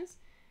positions.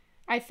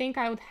 I think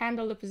I would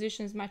handle the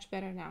positions much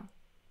better now.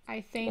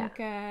 I think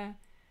I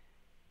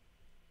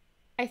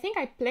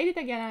played it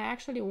again and I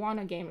actually won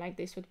a game like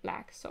this with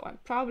black, so I'm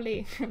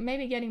probably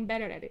maybe getting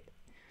better at it.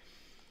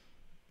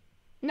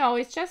 No,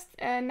 it's just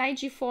knight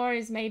g4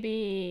 is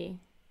maybe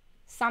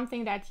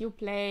something that you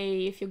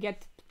play if you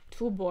get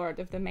too bored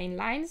of the main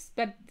lines,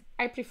 but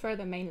I prefer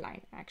the main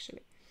line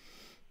actually.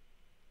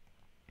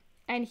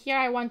 And here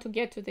I want to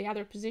get to the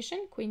other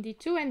position, queen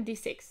d2 and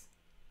d6.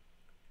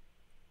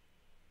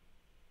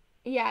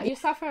 Yeah, you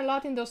suffer a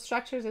lot in those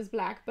structures as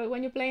black, but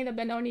when you play in the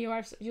Benoni, you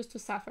are used to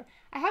suffer.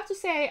 I have to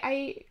say,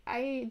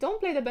 I don't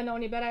play the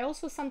Benoni, but I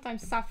also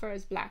sometimes suffer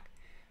as black.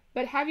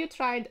 But have you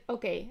tried,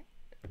 okay,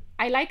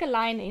 I like a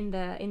line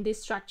in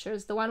these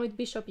structures, the one with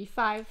bishop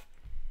e5,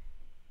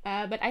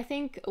 but I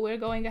think we're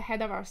going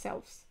ahead of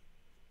ourselves.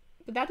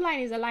 But that line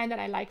is a line that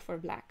I like for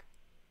black.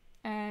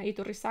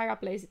 Iturrisaga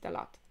plays it a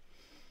lot.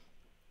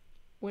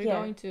 We're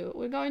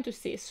going to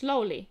see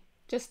slowly.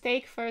 Just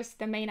take first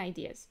the main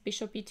ideas.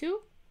 Bishop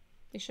e2,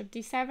 bishop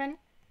d7,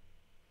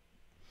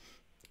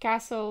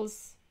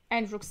 castles,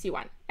 and rook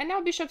c1. And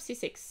now bishop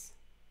c6.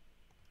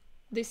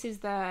 This is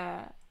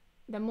the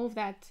move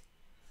that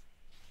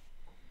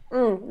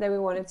we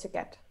wanted to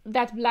get.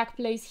 That black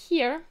plays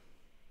here.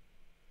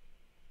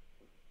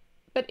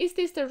 But is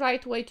this the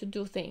right way to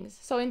do things?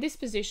 So in this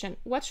position,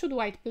 what should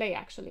white play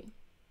actually?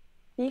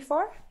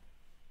 b4?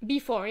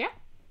 b4, yeah?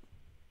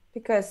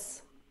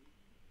 Because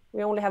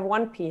We only have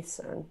one piece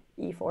on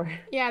e4.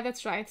 Yeah,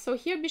 that's right. So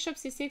here bishop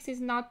c6 is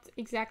not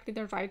exactly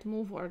the right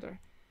move order.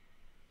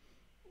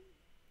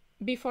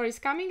 b4 is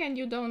coming and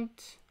you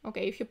don't...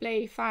 Okay, if you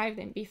play a5,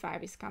 then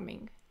b5 is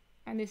coming.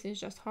 And this is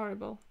just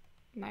horrible.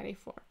 Knight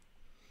a4.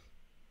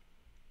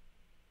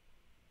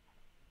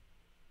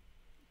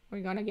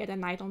 We're gonna get a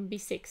knight on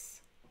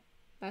b6.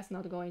 That's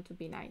not going to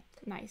be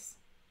nice.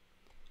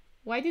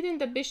 Why didn't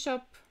the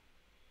bishop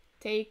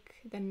take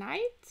the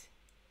knight?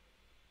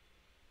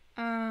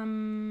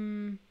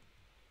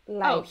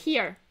 Oh,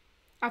 here,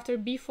 after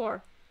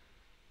b4.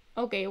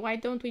 Okay, why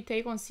don't we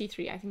take on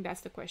c3? I think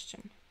that's the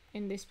question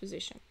in this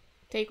position.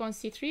 Take on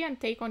c3 and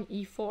take on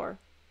e4.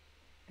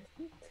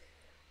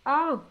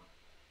 Oh.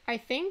 I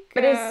think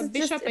but it's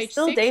bishop h6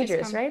 still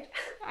dangerous, right?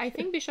 I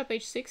think bishop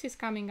h6 is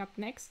coming up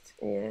next.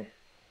 Yeah.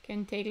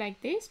 Can take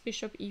like this,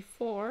 bishop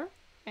e4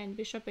 and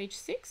bishop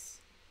h6.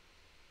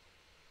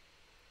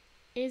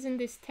 Isn't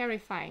this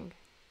terrifying?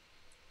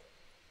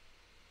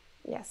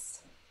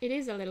 Yes. It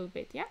is a little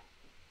bit, yeah?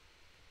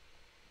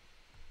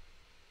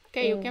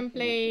 Okay, you can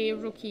play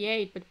rook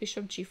e8, but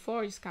bishop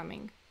g4 is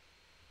coming.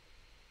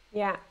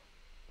 Yeah.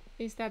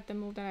 Is that the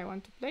move that I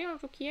want to play on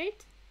rook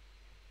e8?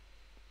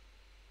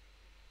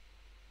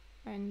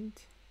 And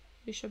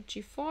bishop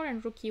g4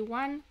 and rook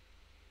e1.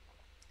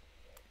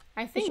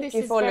 I think bishop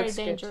this is very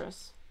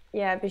dangerous. Good.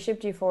 Yeah, bishop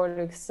g4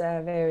 looks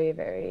very,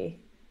 very...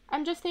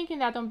 I'm just thinking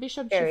that on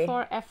bishop scary.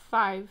 g4,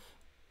 f5.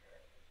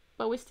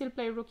 But we still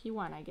play rook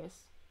e1, I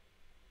guess.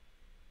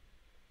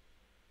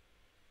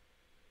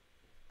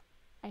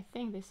 I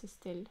think this is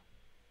still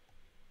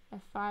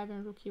f5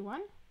 and rook e1.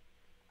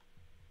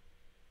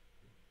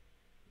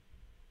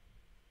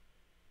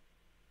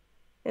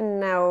 And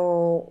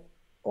now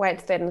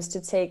white threatens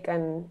to take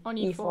on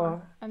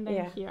e4 and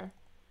then here.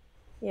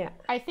 Yeah.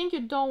 I think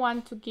you don't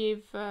want to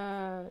give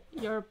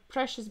your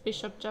precious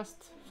bishop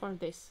just for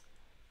this.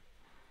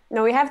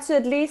 No, we have to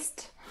at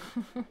least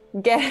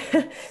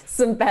get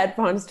some bad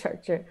pawn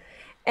structure.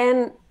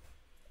 And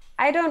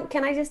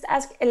can I just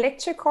ask,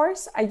 electric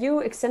horse, are you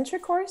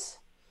eccentric horse?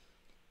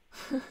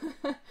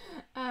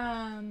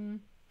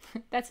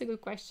 That's a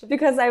good question.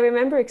 Because I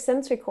remember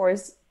eccentric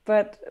horse,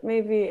 but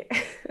maybe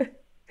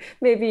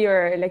maybe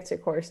you're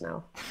electric horse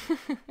now.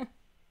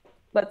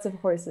 Lots of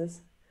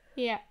horses.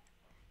 Yeah.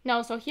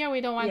 No, so here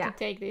we don't want to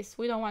take this.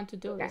 We don't want to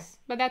do this.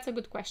 But that's a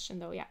good question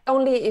though, yeah.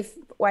 Only if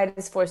white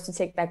is forced to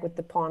take back with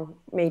the pawn,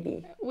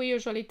 maybe. We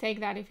usually take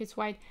that if it's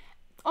white.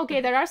 Okay,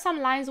 there are some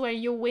lines where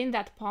you win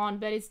that pawn,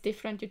 but it's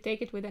different. You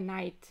take it with a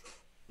knight,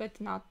 but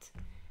not.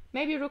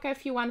 Maybe rook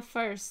f1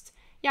 first.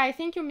 Yeah, I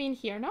think you mean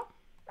here, no?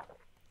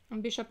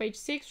 On bishop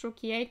h6, rook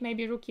e8,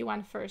 maybe rook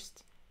e1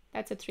 first.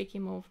 That's a tricky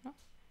move, no?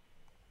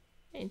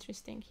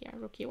 Interesting here,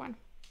 rook e1.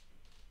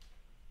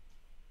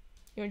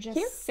 You're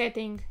just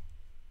setting...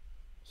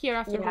 Here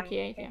after rook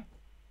e8, yeah.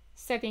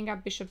 Setting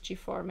up bishop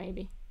g4,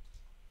 maybe.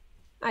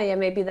 Ah, yeah,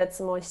 maybe that's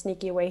a more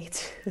sneaky way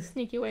to...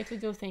 Sneaky way to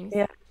do things.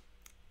 Yeah.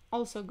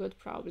 Also good,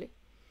 probably.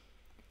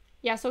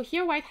 Yeah, so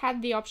here white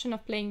had the option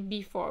of playing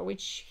b4,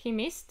 which he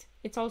missed.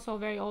 It's also a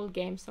very old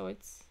game, so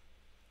it's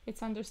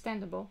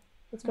understandable.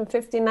 It's from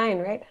 59,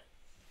 right?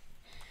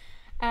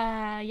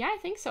 Yeah, I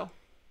think so.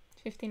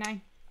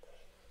 59.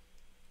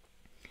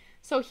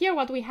 So here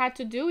what we had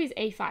to do is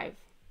a5.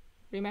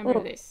 Remember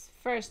this.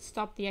 First,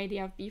 stop the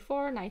idea of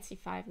b4, knight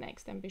c5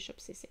 next, and bishop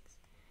c6.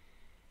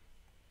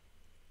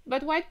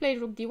 But white played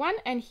rook d1,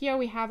 and here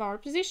we have our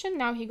position.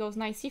 Now he goes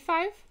knight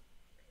c5.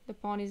 The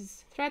pawn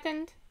is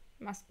threatened.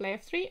 Must play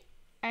f3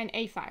 and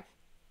a5.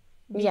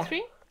 b3. Yeah.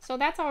 So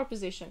that's our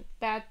position.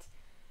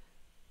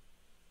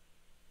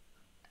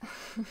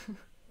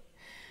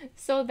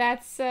 So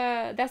that's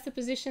the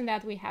position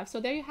that we have.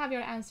 So there you have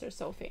your answer,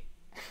 Sophie.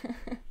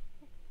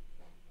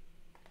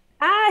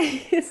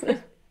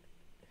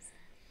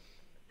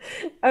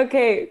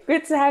 Okay,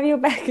 good to have you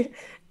back.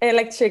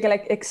 Electric,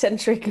 like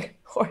eccentric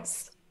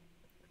horse.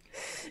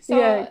 So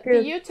yeah,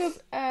 the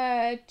YouTube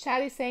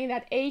chat is saying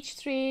that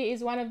h3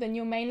 is one of the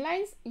new main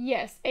lines.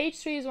 Yes,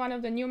 h3 is one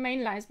of the new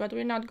main lines, but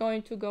we're not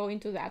going to go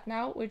into that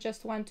now. We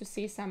just want to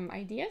see some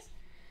ideas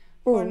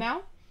for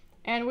now,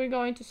 and we're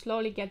going to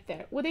slowly get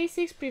there. Would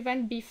a6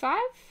 prevent b5?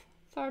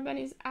 Thorben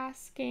is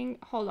asking.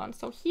 Hold on.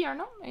 So here,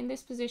 no, in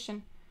this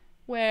position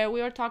where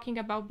we are talking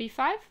about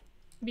b5,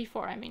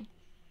 b4, I mean.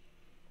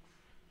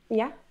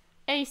 Yeah.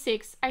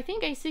 a6. I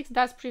think a6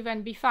 does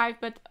prevent b5,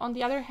 but on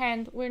the other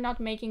hand, we're not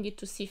making it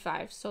to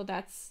c5. So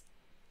that's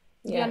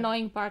the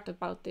annoying part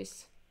about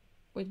this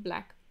with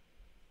black.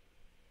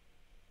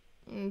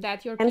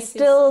 That your and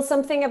still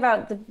something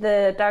about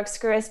the dark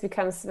squares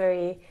becomes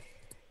very...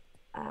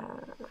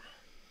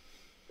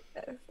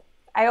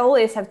 I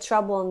always have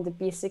trouble on the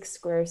b6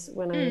 squares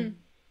when I...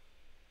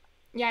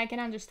 Yeah, I can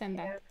understand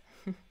that.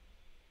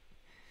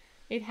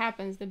 It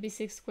happens. The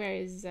b6 square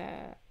is...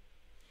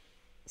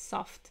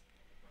 soft.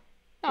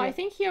 No, I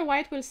think here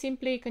white will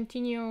simply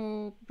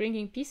continue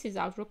bringing pieces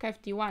out. Rook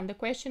fd1. The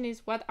question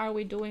is, what are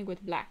we doing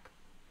with black?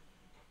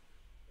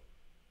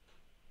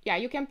 Yeah,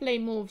 you can play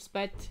moves,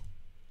 but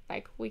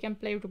like we can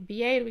play rook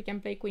b8, we can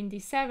play queen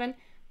d7,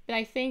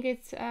 I think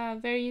it's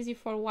very easy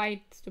for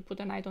white to put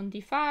a knight on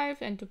d5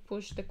 and to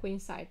push the queen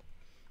side.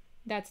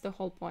 That's the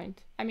whole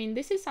point. I mean,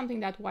 this is something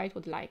that white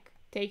would like.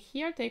 Take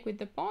here, take with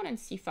the pawn, and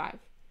c5.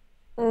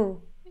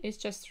 It's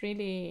just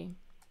really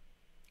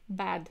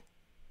bad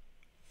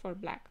for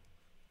black.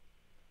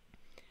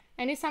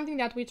 And it's something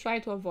that we try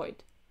to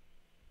avoid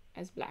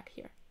as black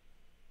here.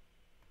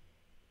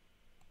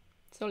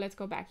 So let's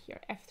go back here.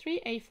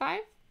 f3, a5,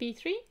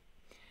 b3.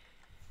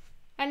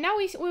 And now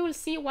we will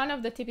see one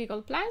of the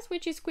typical plans,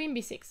 which is queen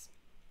b6.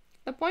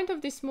 The point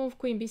of this move,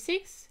 queen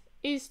b6,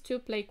 is to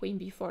play queen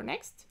b4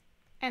 next,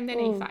 and then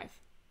a5.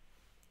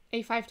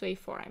 a5 to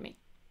a4, I mean.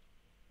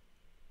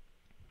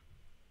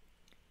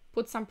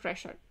 Put some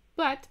pressure.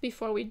 But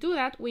before we do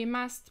that, we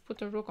must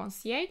put a rook on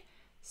c8,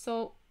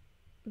 so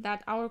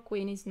that our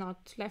queen is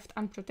not left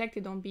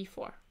unprotected on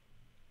b4.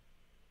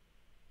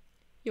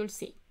 You'll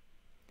see.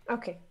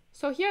 Okay.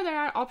 So here there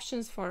are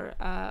options for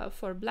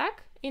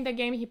black. In the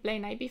game he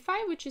played knight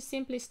b5, which is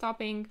simply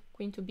stopping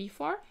queen to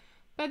b4.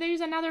 But there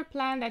is another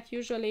plan that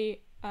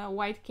usually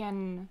white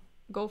can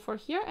go for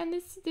here, and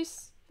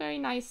this very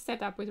nice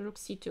setup with rook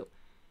c2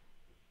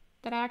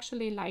 that I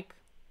actually like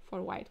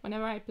for white.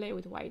 Whenever I play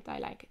with white, I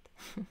like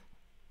it.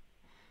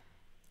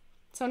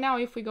 So now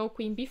if we go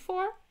queen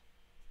b4,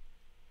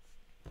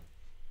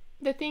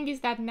 the thing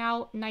is that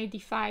now knight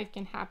d5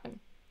 can happen.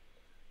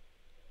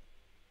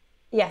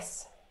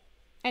 Yes.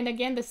 And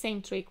again, the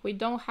same trick. We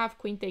don't have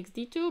queen takes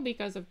d2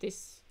 because of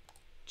this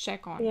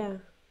check on. Yeah.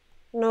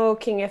 No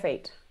king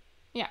f8.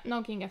 Yeah,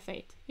 no king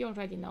f8. You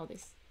already know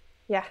this.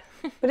 Yeah,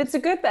 but it's a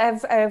good.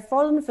 I've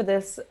fallen for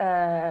this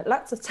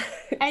lots of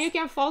times. And you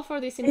can fall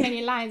for this in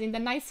many lines. In the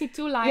knight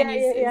c2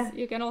 line,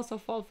 you can also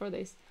fall for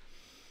this.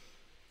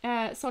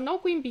 So no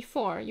queen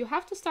b4. You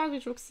have to start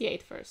with rook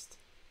c8 first.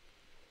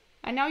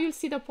 And now you'll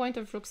see the point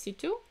of rook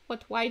c2.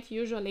 What white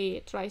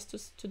usually tries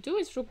to do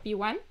is rook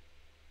b1.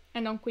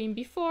 And on queen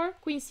b4,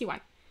 queen c1.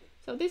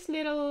 So this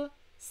little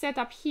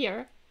setup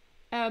here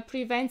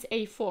prevents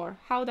a4.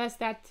 How does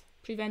that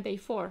prevent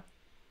a4?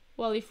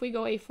 Well, if we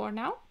go a4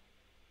 now,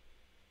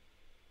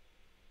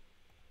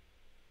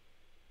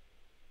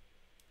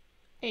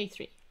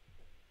 a3.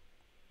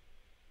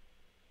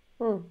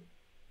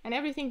 And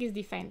everything is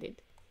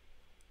defended.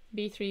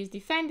 b3 is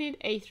defended,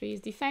 a3 is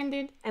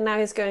defended. And now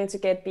he's going to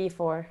get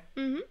b4.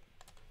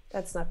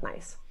 That's not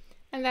nice.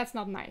 And that's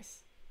not nice.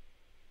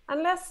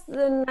 Unless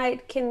the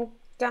knight can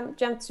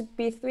jump to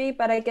b3,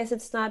 but I guess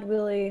it's not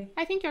really...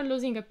 I think you're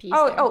losing a piece.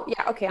 Oh,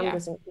 yeah, okay, I'm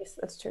losing a piece.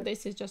 That's true.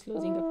 This is just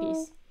losing a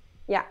piece.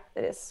 Yeah,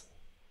 it is.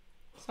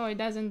 So it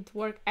doesn't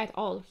work at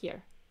all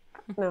here.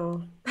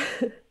 No.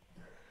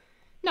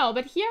 No,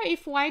 but here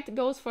if white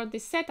goes for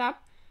this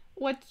setup,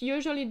 what you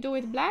usually do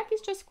with black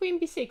is just queen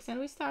b6 and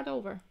we start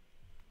over.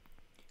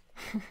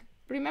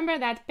 Remember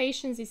that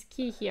patience is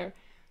key here.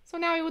 So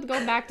now you would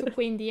go back to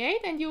queen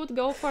d8 and you would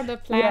go for the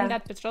plan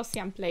that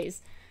Petrosian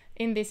plays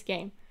in this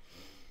game.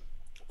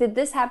 Did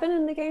this happen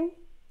in the game?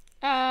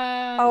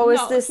 No,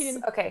 is this...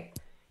 Okay.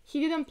 He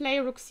didn't play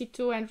rook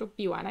c2 and rook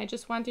b1. I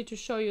just wanted to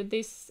show you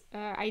this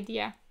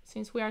idea,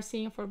 since we are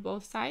seeing for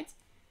both sides.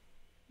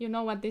 You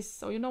know what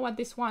this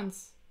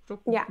wants.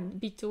 Rook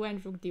b2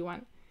 and rook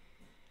d1.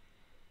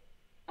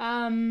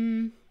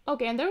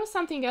 Okay, and there was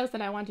something else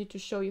that I wanted to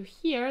show you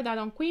here, that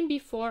on queen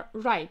b4,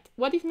 right,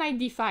 what if knight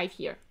d5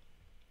 here?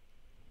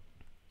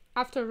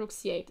 After rook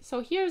c8.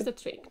 So here's the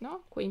trick,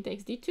 no? Queen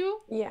takes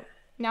d2. Yeah.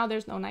 Now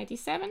there's no knight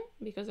e7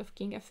 because of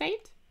king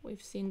f8.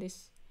 We've seen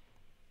this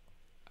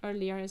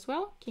earlier as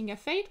well. King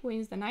f8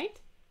 wins the knight.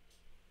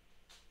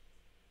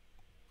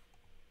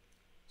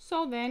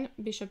 So then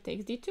bishop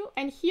takes d2,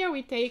 and here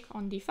we take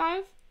on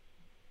d5,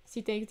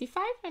 c takes d5,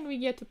 and we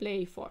get to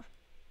play a4.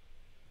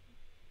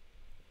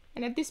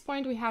 And at this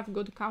point we have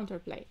good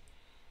counterplay.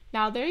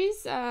 Now there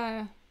is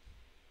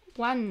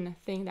one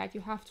thing that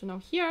you have to know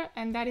here,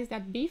 and that is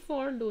that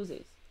b4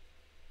 loses.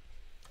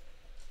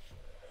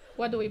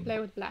 What do we play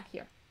with black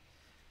here?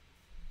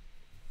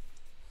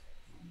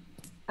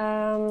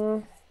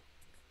 I'm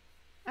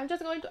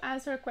just going to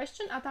answer a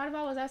question.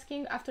 Atarva was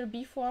asking, after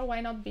b4,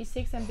 why not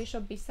b6 and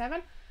bishop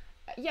b7?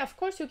 Yeah, of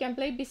course you can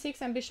play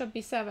b6 and bishop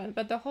b7,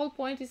 but the whole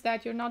point is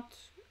that you're not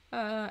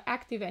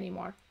active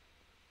anymore.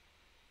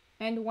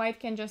 And white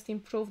can just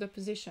improve the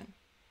position.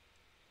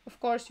 Of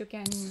course you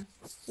can...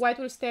 White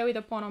will stay with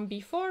a pawn on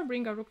b4,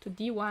 bring a rook to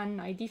d1,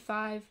 knight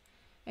d5,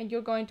 and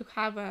you're going to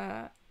have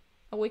a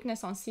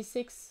weakness on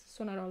c6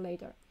 sooner or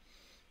later.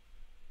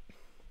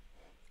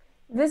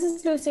 This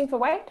is losing for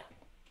white?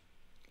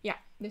 Yeah,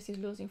 this is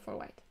losing for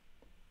white.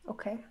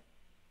 Okay.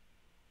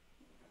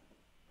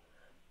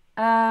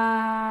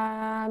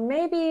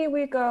 Maybe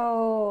we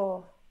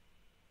go...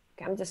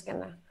 Okay, I'm just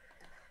gonna...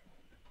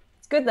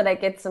 It's good that I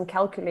get some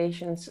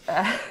calculations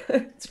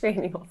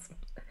training also.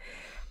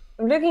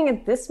 I'm looking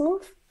at this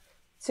move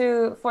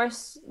to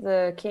force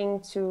the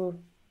king to...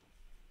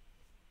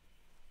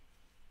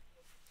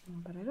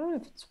 But I don't know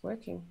if it's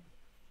working.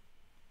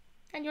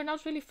 And you're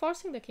not really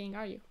forcing the king,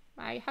 are you?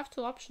 I have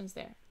two options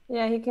there.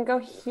 Yeah, he can go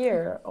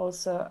here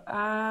also.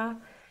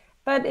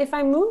 But if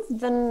I move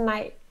the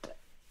knight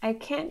I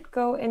can't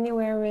go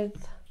anywhere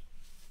with...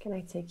 Can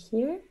I take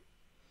here?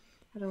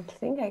 I don't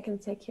think I can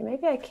take here.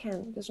 Maybe I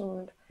can. Just a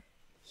moment.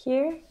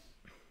 Here,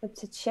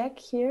 it's a check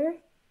here.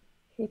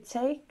 He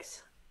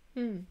takes.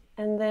 And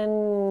then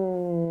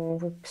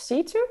rook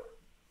c2?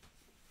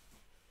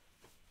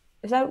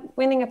 Is that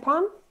winning a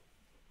pawn?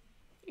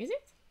 Is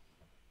it?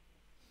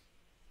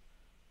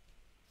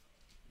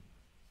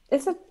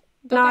 Is it?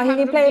 Don't I No, have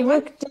he rook played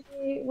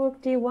d1?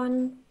 rook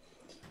d1.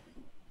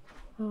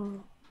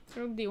 Oh.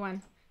 Rook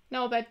d1.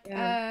 No, but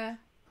Yeah.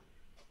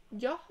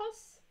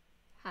 Johos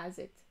has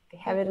it. I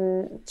have it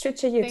in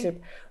Twitch or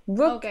YouTube.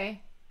 Rook.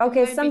 Okay.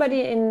 Okay,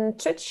 somebody in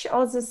Twitch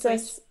also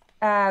says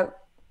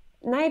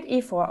knight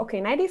e4.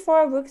 Okay, knight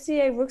e4, rook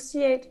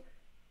c8,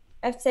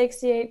 f takes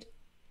c8,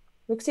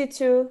 rook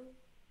c2.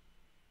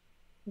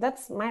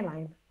 That's my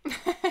line.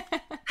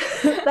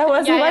 That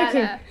wasn't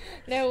working.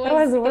 The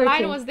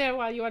line was there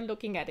while you were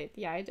looking at it.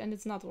 Yeah, and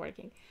it's not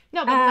working.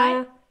 No,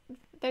 but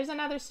there's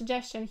another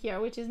suggestion here,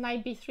 which is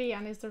knight b3,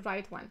 and is the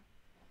right one.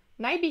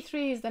 Knight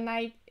b3 is the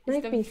knight.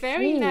 It's the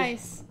very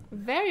nice,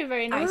 very,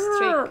 very nice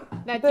trick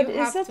that you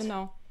have to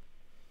know.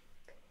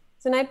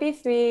 So knight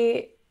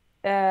b3,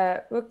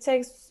 rook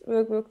takes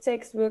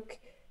rook,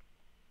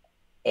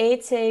 a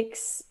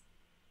takes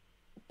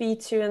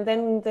b2, and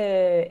then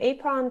the a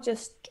pawn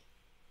just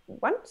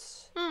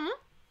once.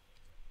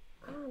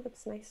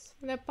 That's nice.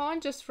 The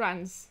pawn just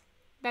runs.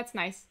 That's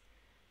nice.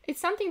 It's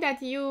something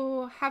that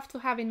you have to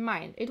have in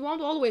mind. It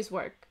won't always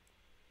work,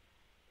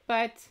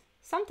 but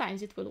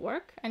sometimes it will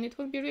work, and it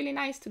will be really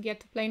nice to get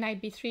to play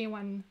knight b3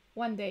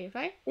 one day,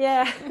 right?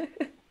 Yeah.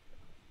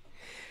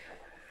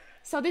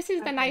 So this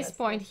is the nice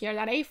point here,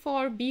 that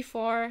a4,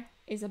 b4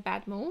 is a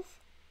bad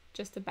move,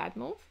 just a bad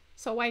move.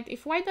 So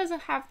if white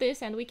doesn't have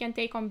this and we can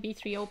take on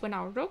b3, open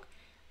our rook,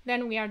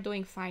 then we are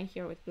doing fine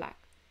here with black.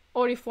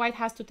 Or if white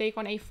has to take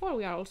on a4,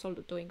 we are also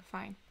doing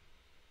fine.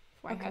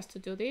 If white has to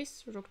do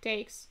this, rook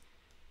takes,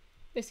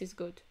 this is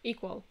good,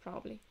 equal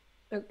probably.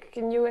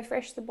 Can you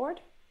refresh the board?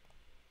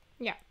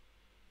 Yeah.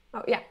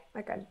 Oh yeah,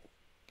 I got it.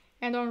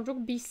 And on rook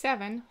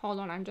b7, hold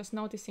on, I'm just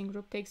noticing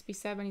rook takes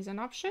b7 is an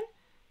option,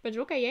 but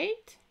rook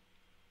a8,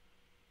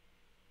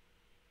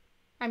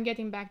 I'm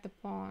getting back the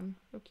pawn.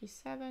 Rook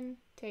e7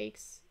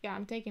 takes, yeah,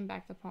 I'm taking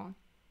back the pawn.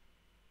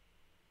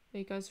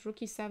 Because rook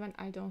e7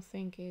 I don't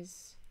think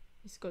is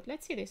good.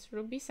 Let's see this.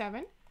 Rook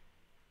b7,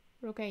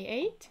 rook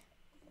a8.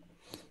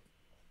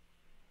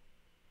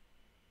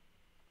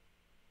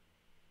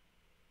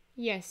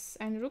 Yes,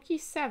 and rook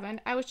e7,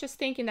 I was just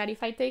thinking that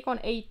if I take on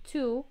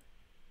a2,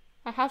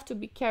 I have to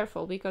be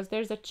careful because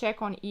there's a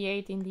check on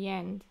e8 in the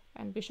end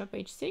and bishop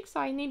h6, so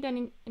I need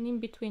an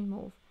in-between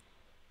move.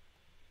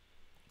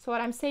 So what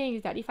I'm saying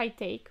is that if I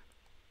take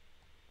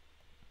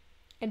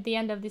at the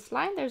end of this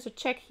line, there's a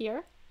check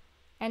here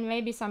and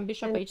maybe some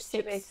bishop h6.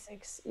 Bishop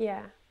h6,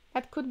 yeah.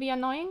 That could be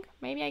annoying.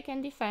 Maybe I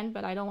can defend,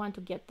 but I don't want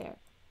to get there.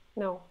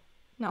 No.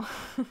 No.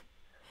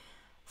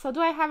 So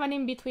do I have an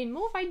in-between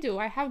move? I do.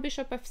 I have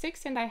bishop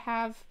f6 and I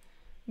have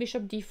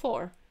bishop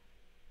d4.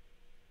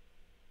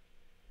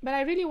 But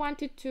I really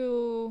wanted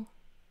to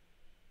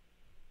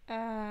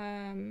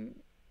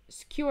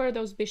skewer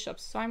those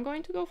bishops. So I'm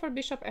going to go for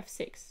bishop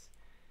f6.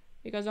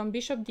 Because on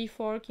bishop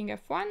d4, king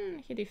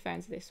f1, he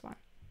defends this one.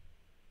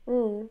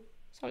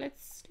 So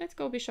let's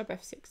go bishop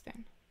f6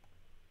 then.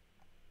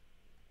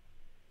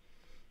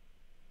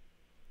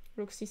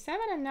 Rook c7,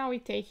 and now we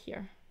take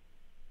here.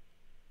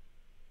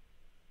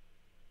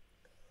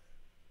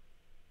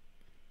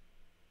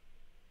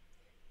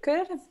 Could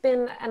it have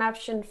been an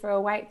option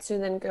for white to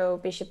then go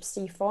bishop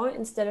c4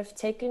 instead of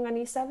taking on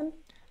e7?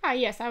 Ah,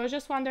 yes, I was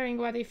just wondering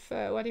what if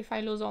I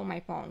lose all my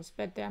pawns,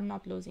 but I'm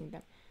not losing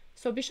them.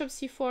 So bishop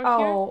c4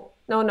 here. Oh,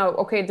 no,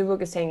 okay, the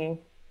rook is hanging.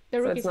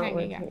 The rook is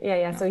hanging, yeah.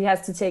 Yeah, so he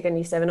has to take on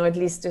e7 or at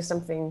least do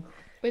something.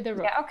 With the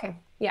rook. Yeah, okay,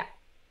 yeah.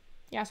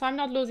 Yeah, so I'm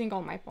not losing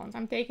all my pawns.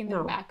 I'm taking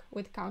them back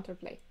with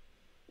counterplay.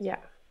 Yeah.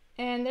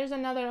 And there's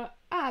another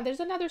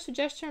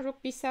suggestion,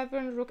 rook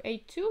b7, rook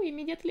a2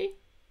 immediately.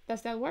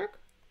 Does that work?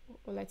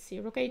 Well, let's see,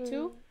 rook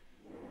a2.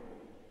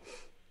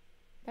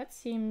 That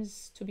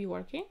seems to be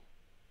working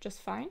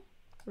just fine.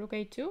 Rook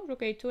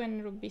a2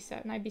 and rook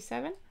b7, knight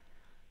b7.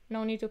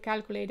 No need to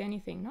calculate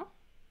anything, no?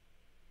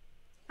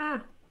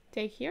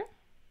 Take here.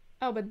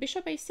 Oh, but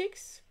bishop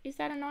a6, is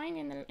that annoying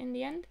in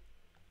the end?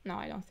 No,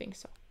 I don't think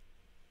so.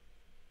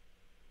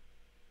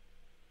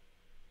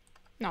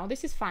 No,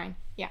 this is fine.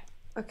 Yeah.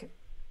 Okay.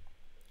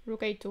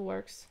 Rook a2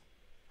 works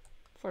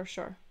for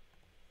sure.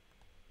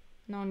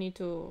 No need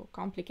to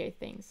complicate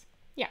things.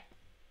 Yeah.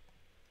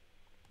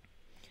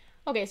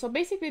 Okay, so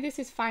basically this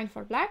is fine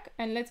for black,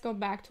 and let's go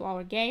back to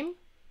our game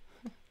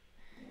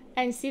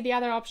and see the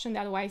other option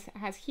that white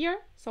has here.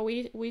 So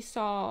we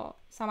saw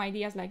some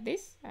ideas like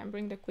this, and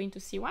bring the queen to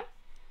c1,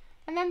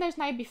 and then there's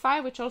knight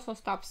b5, which also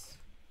stops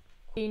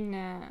queen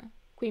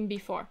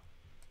b4,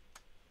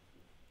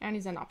 and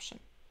is an option.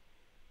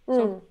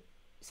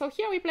 So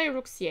here we play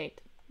rook c8.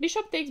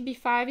 Bishop takes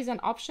b5 is an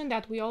option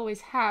that we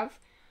always have,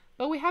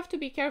 but we have to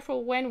be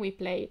careful when we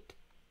play it.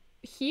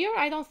 Here,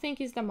 I don't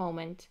think is the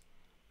moment.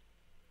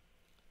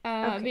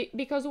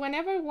 Because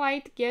whenever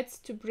white gets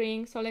to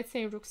bring, so let's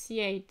say rook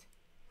c8,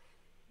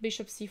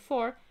 bishop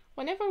c4,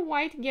 whenever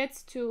white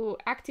gets to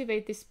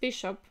activate this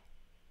bishop,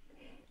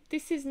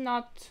 this is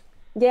not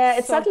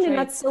it's so suddenly great.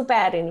 not so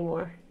bad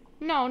anymore.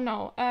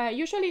 No.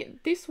 Usually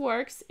this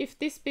works if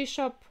this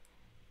bishop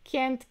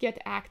can't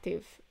get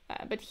active.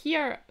 But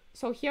here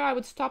I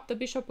would stop the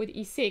bishop with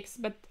e6,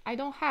 but I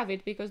don't have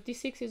it because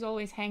d6 is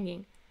always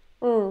hanging.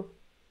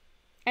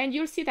 And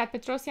you'll see that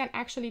Petrosian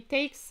actually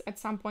takes at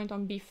some point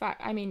on b5.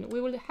 I mean, we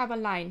will have a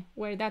line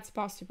where that's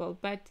possible,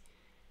 but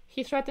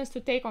he threatens to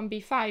take on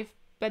b5,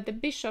 but the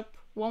bishop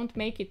won't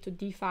make it to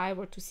d5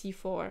 or to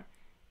c4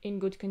 in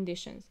good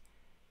conditions.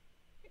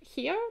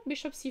 Here,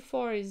 bishop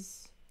c4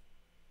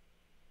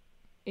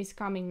 is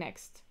coming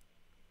next.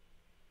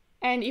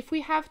 And if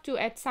we have to,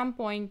 at some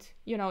point,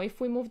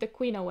 if we move the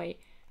queen away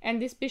and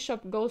this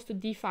bishop goes to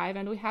d5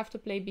 and we have to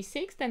play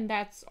b6, then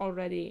that's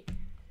already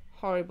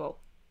horrible.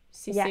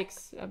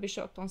 c6,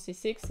 bishop on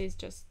c6 is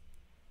just...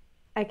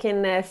 I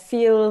can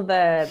feel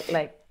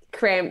the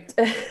cramped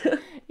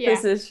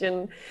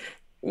position.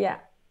 Yeah.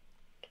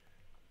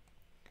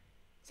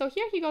 So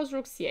here he goes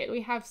rook c8.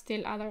 We have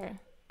still other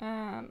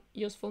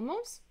useful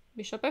moves.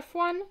 Bishop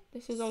f1.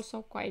 This is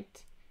also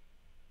quite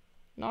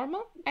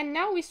normal. And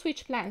now we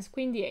switch plans.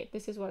 Queen d8.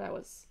 This is what I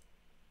was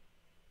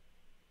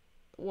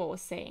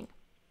saying.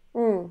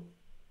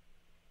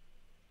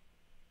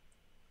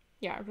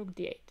 Yeah, rook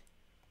d8.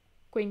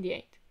 Queen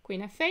d8.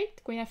 Queen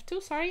f8. Queen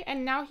f2, sorry.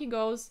 And now he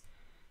goes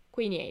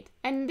queen e8.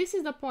 And this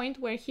is the point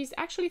where he's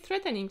actually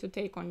threatening to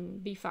take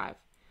on b5.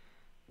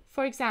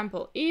 For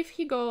example, if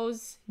he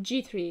goes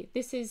g3,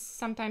 this is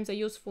sometimes a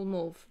useful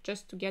move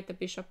just to get the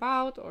bishop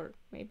out or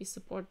maybe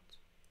support,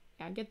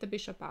 get the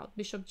bishop out.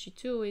 Bishop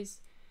g2 is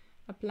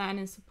a plan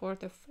in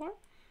support of 4.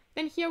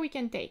 Then here we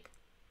can take.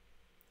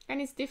 And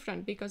it's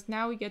different because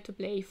now we get to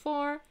play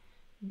e4.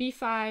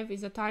 b5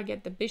 is a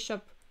target the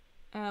bishop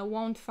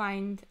won't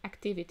find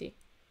activity.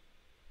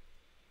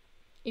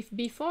 If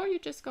b4, you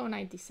just go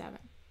knight d7.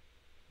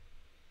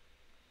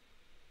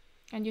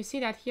 And you see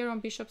that here on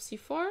bishop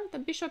c4, the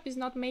bishop is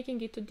not making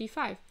it to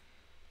d5.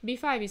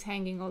 b5 is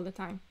hanging all the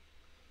time.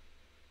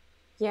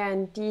 Yeah,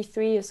 and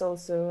d3 is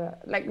also,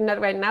 not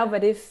right now,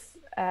 but if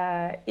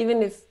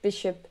even if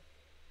bishop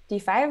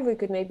d5, we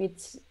could maybe...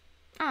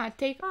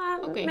 take...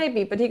 okay.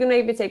 Maybe, but he can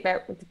maybe take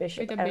back with the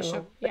bishop. With the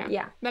bishop,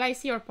 yeah. But I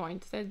see your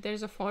point.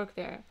 There's a fork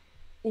there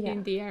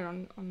in the air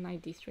on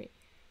knight d3.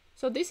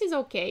 So this is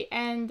okay.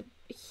 And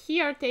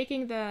here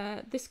taking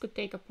this could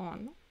take a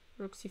pawn.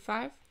 Rook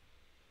c5.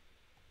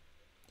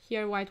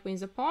 Here white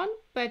wins a pawn,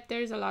 but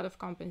there's a lot of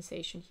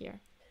compensation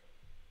here.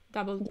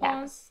 Double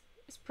pawns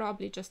is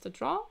probably just a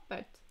draw,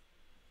 but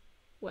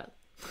well,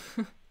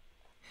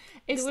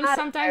 it will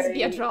sometimes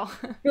be a draw.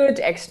 Good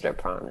extra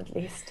pawn at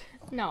least.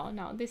 No,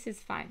 this is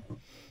fine.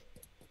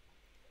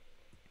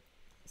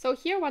 So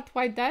here what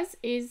white does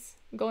is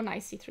go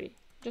knight c3.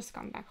 Just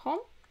come back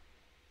home.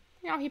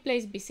 Now he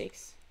plays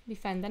b6.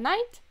 Defend the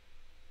knight.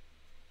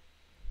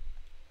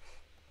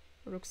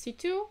 Rook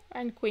c2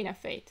 and queen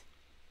f8.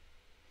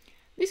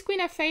 This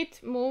queen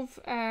f8 move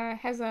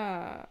has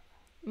a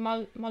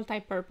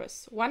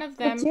multi-purpose. One of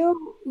them...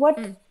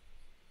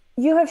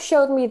 You have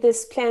showed me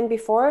this plan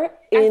before.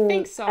 I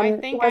think so.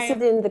 Was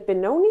it in the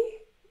Benoni?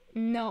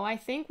 No, I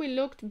think we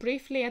looked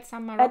briefly at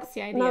some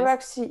Maroczy ideas.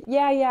 Maroczy,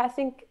 yeah, I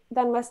think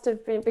that must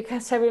have been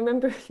because I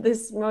remember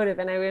this motive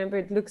and I remember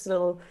it looks a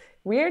little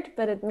weird,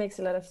 but it makes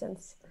a lot of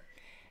sense.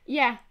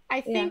 Yeah, I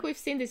think we've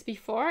seen this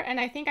before, and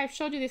I think I've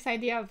showed you this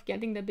idea of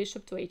getting the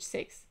bishop to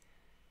h6.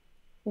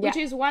 Which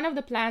is one of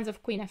the plans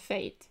of queen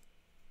f8.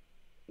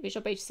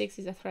 Bishop h6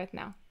 is a threat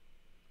now.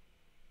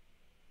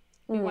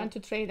 We want to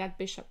trade that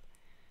bishop.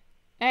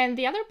 And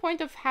the other point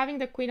of having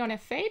the queen on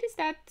f8 is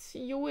that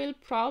you will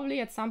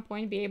probably at some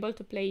point be able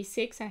to play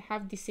e6 and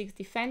have d6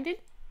 defended.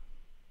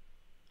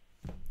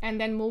 And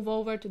then move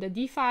over to the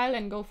d file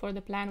and go for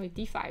the plan with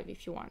d5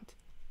 if you want.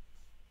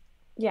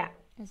 Yeah.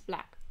 As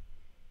black.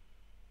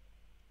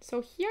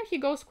 So here he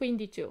goes queen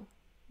d2.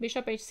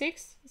 Bishop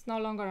h6 is no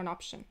longer an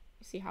option.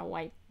 You see how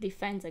white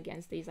defends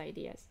against these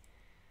ideas.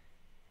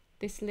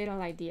 These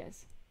little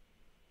ideas.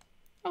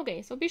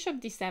 Okay, so bishop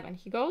d7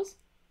 he goes.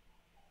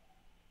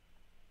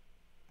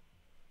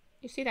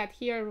 You see that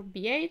here rook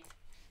b8.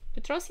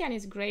 Petrosian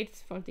is great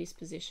for these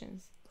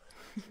positions.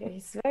 Yeah,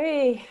 he's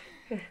very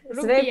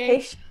b8,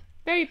 patient.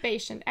 Very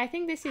patient. I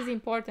think this is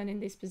important in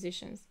these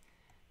positions.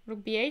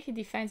 Rook b8, he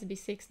defends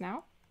b6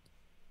 now.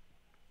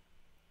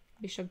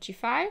 Bishop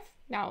g5.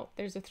 Now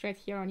there's a threat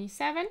here on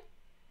e7.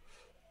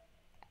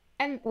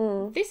 And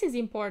this is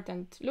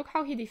important. Look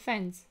how he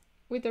defends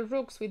with the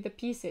rooks, with the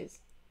pieces.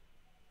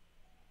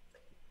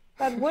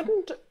 But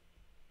wouldn't...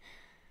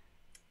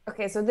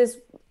 Okay, so this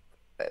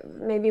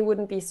maybe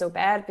wouldn't be so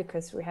bad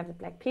because we have the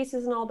black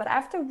pieces and all, but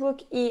after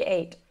rook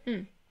e8,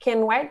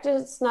 can white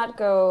just not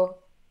go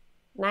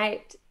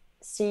knight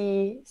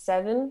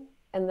c7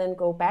 and then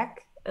go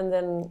back and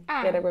then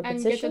get a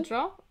repetition? And get a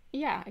draw?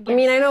 Yeah, I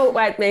mean, I know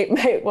white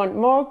may want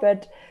more,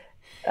 but...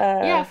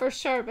 yeah, for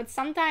sure. But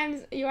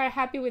sometimes you are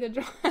happy with a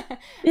draw.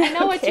 I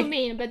know what you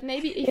mean, but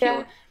maybe if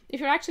you if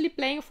you're actually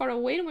playing for a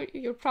win,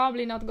 you're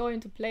probably not going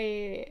to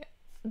play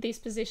these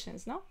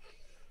positions, no?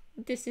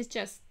 This is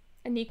just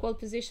an equal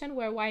position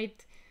where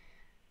white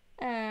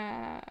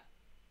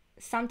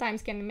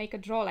sometimes can make a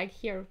draw, like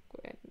here,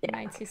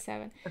 knight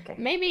c7. Okay.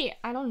 Maybe,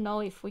 I don't know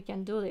if we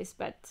can do this,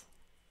 but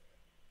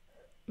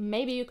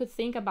maybe you could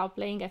think about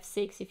playing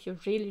f6 if you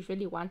really,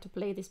 really want to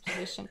play this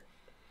position.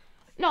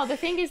 No, the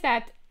thing is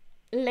that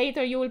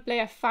later you will play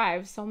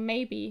f5, so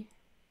maybe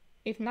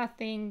if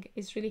nothing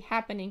is really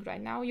happening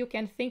right now, you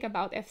can think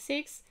about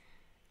f6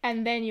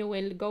 and then you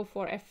will go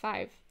for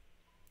f5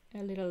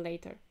 a little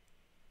later.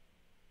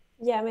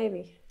 Yeah,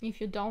 maybe. If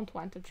you don't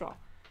want to draw.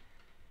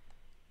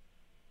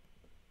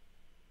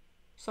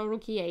 So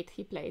rook e8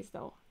 he plays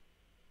though.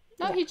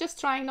 No, Yeah. he's just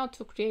trying not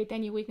to create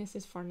any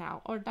weaknesses for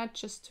now, or not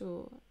just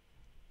to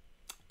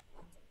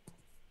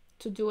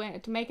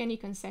make any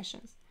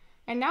concessions.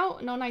 And now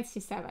no knight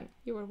c7.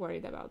 You were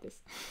worried about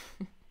this.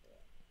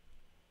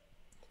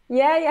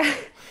 Yeah.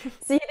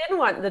 So he didn't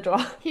want the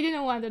draw. He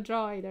didn't want the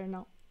draw either,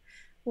 no.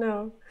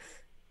 No.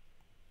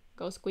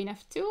 Goes queen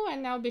f2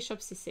 and now bishop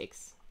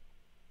c6.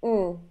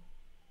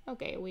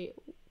 Okay, we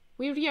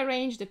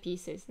rearrange the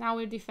pieces. Now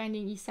we're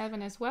defending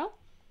e7 as well.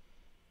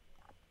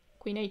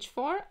 Queen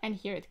h4, and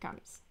here it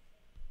comes.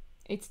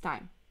 It's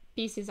time.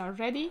 Pieces are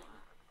ready.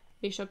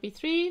 Bishop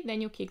e3,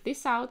 then you kick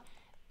this out.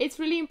 It's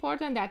really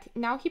important that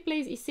now he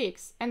plays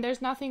e6 and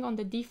there's nothing on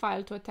the d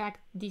file to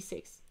attack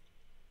d6.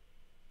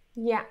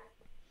 Yeah.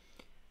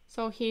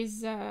 So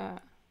he's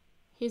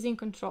in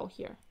control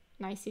here.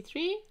 Knight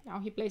c3, now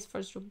he plays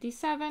first rook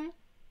d7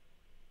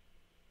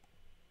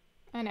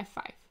 and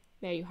f5.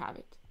 There you have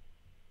it.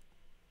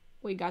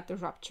 We got the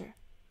rupture.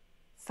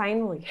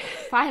 Finally.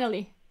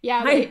 Finally.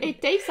 Yeah, but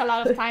it takes a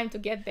lot of time to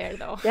get there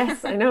though.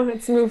 Yes, I know.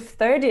 It's move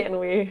 30 and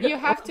You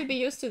have to be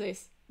used to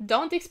this.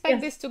 Don't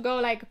expect this to go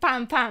like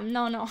pam pam.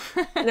 No. No,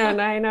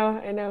 I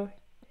know.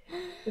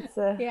 It's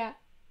Yeah.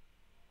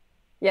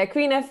 Yeah,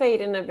 queen f8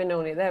 in a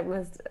Benoni. That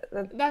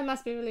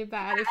must be really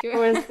bad if you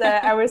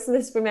I was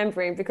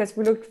misremembering because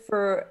we looked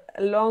for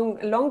a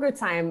longer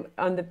time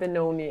on the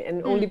Benoni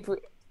and only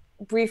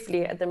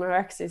briefly at the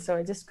Maroczy, so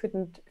I just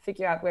couldn't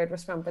figure out where it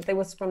was from, but they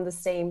was from the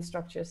same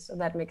structures, so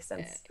that makes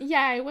sense.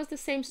 Yeah, it was the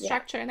same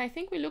structure, and I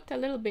think we looked a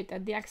little bit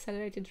at the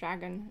accelerated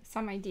dragon,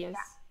 some ideas.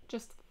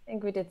 Just I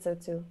think we did so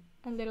too.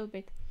 A little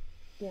bit.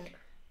 Yeah.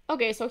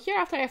 Okay, so here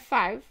after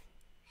f5,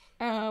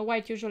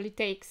 white usually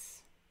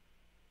takes.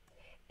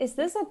 Is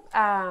this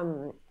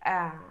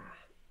a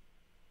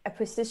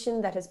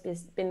position that has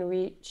been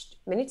reached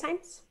many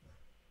times?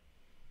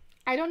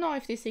 I don't know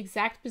if this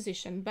exact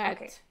position, but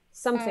okay.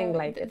 Something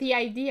like it. The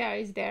idea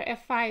is there.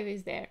 f5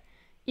 is there.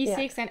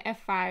 e6 and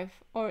f5,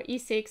 or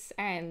e6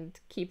 and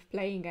keep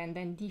playing and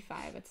then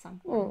d5 at some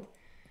point.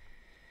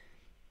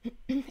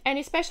 And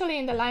especially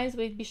in the lines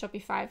with bishop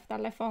e5 that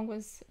Lefong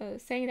was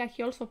saying that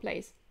he also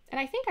plays. And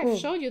I think I've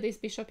showed you these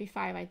bishop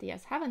e5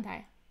 ideas, haven't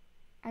I?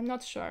 I'm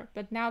not sure,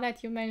 but now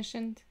that you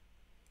mentioned,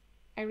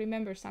 I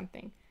remember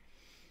something.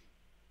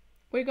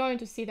 We're going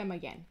to see them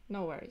again,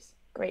 no worries.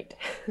 Great.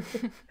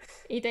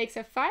 E takes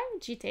f5,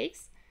 g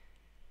takes.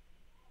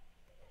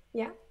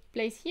 Yeah.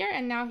 Plays here,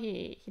 and now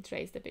he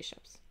trades the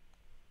bishops.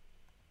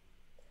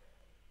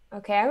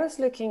 Okay, I was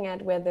looking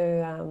at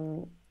whether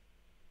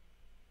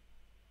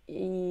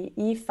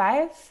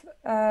e5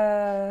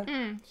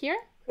 here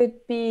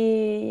could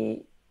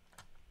be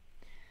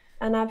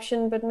an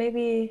option, but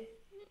maybe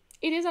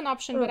it is an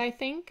option, but I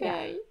think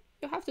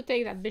you have to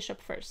take that bishop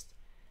first.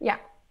 Yeah.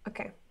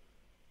 Okay.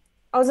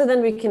 Also,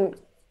 then we can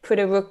put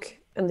a rook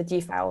on the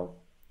d file.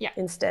 Yeah.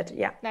 Instead.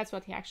 Yeah. That's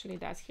what he actually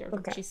does here.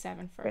 Rook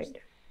g7 first.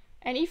 Great.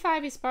 And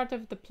e5 is part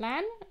of the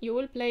plan. You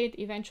will play it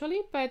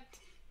eventually, but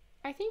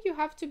I think you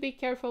have to be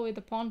careful with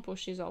the pawn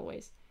pushes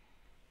always.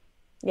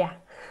 Yeah.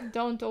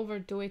 Don't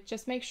overdo it.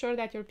 Just make sure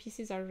that your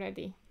pieces are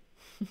ready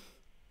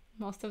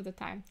most of the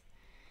time.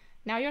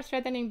 Now you're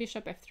threatening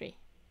bishop f3.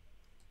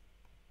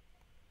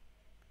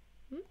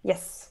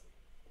 Yes.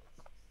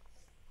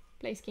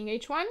 Plays king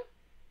h1.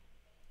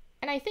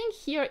 And I think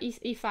here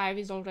e5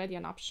 is already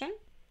an option,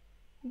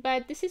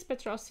 but this is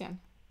Petrosian.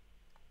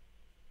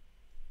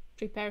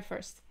 Prepare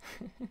first.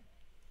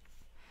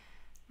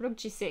 Rook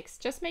g6.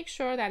 Just make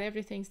sure that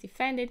everything's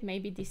defended.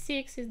 Maybe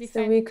d6 is defended.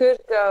 So we could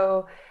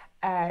go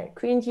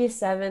queen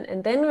g7,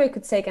 and then we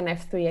could take an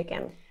f3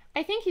 again.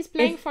 I think he's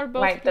playing for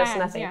both white plans. does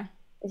nothing. Yeah.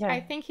 I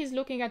think he's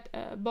looking at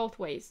both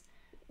ways.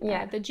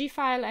 Yeah. The g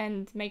file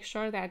and make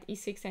sure that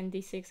e6 and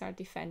d6 are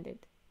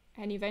defended,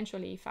 and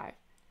eventually e5.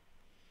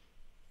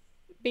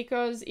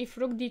 Because if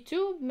rook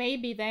d2,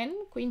 maybe then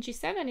queen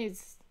g7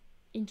 is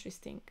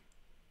interesting.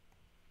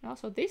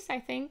 Also this,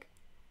 I think,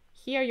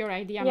 here your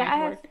idea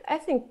might work. I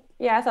think,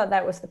 I thought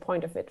that was the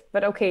point of it.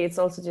 But okay, it's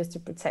also just to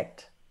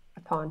protect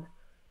a pawn.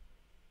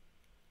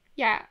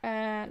 Yeah,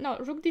 no,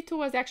 rook d2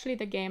 was actually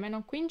the game. And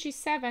on queen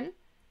g7,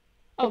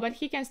 but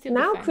he can still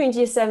now defend. Queen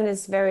g7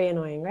 is very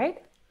annoying, right?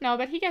 No,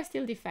 but he can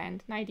still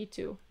defend, knight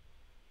d2.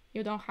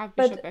 You don't have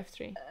bishop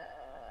f3.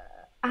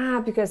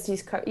 Because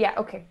he's... Yeah,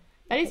 okay.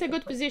 That is a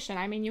good position.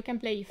 I mean, you can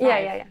play e5.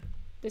 Yeah.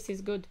 This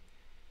is good.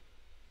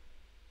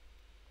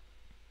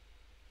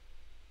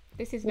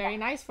 This is very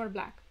nice for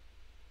black.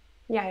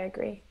 Yeah, I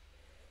agree.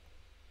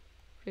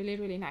 Really,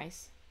 really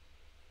nice.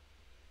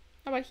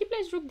 Oh, but he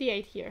plays rook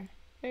d8 here,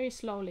 very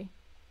slowly.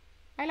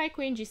 I like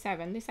queen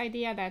g7, this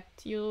idea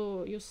that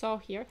you saw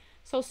here.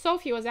 So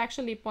Sophie was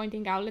actually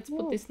pointing out, let's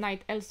put this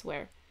knight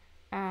elsewhere.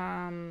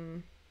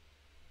 Let's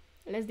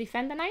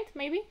defend the knight,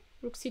 maybe?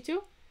 Rook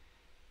c2.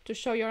 To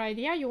show your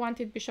idea, you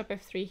wanted bishop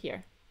f3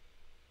 here.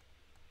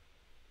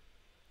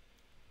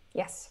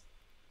 Yes.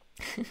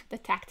 the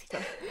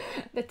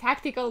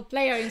tactical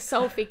player in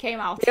Sophie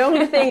came out. The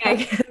only thing I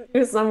can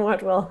do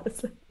somewhat well.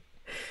 This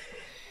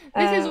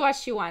is what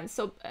she wants.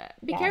 So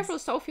be careful,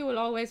 Sophie will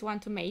always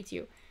want to mate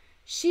you.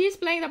 She's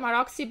playing the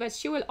Maroczy, but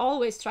she will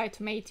always try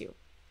to mate you.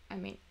 I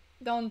mean,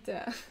 don't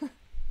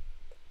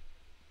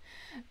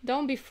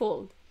don't be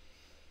fooled.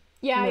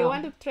 Yeah, you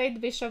want to trade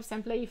bishops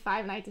and play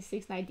e5, knight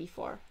e6, knight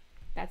d4.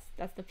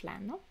 That's the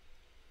plan, no?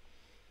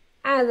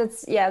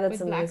 That's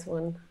a nice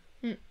one.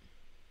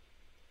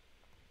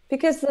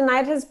 Because the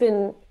knight has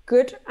been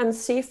good on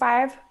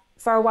c5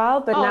 for a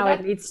while, but now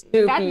it needs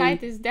to that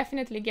knight is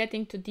definitely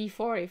getting to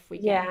d4 if we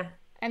can. Yeah.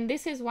 And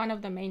this is one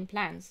of the main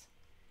plans.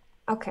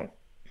 Okay.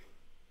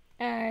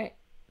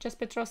 Just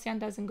Petrosian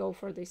doesn't go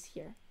for this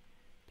here.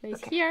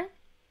 Plays here.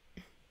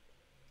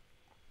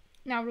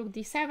 Now rook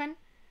d7.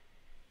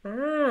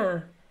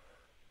 Ah.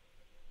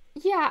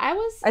 Yeah, I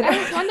was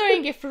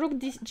wondering if rook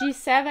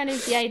g7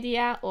 is the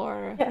idea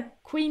or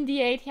queen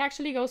d8. He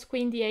actually goes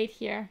queen d8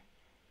 here.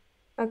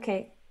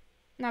 Okay.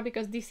 Now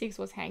because d6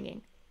 was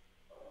hanging.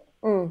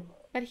 Mm.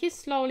 But he's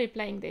slowly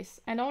playing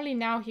this, and only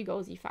now he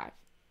goes e5.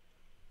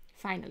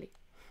 Finally.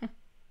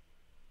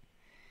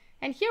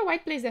 And here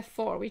white plays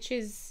f4, which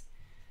is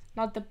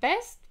not the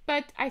best,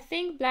 but I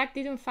think black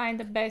didn't find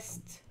the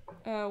best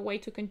way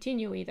to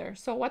continue either.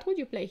 So what would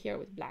you play here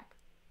with black?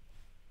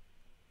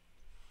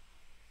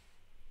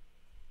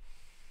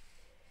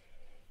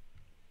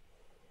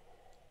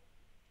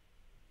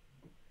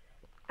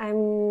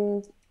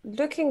 I'm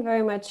looking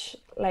very much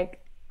like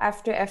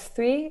after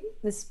f3,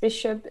 this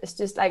bishop is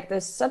just like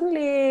there's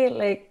suddenly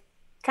like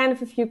kind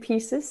of a few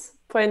pieces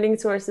pointing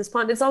towards this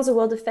pawn. It's also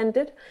well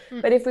defended,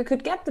 but if we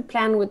could get the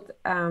plan with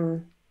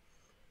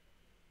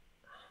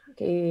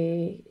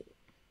okay,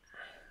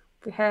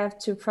 we have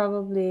to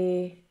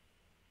probably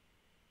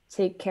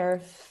take care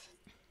of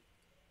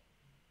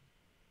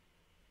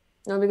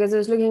because I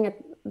was looking at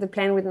the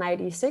plan with knight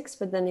e6,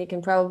 but then he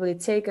can probably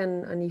take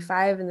on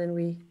e5, and then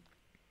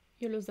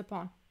you lose the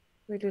pawn.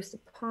 We lose the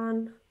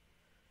pawn.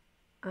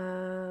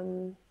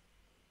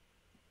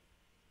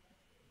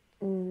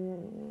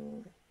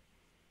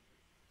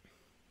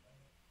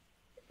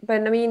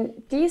 But I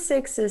mean,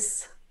 d6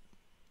 is...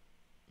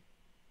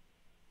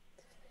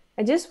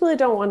 I just really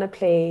don't want to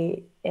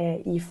play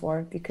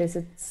e4 because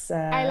it's...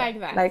 I like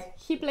that.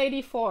 He played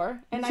e4.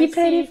 And he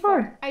played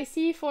e4. I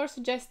see e4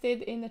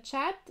 suggested in the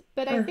chat,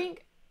 but I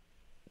think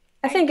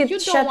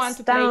it shuts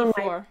down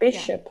my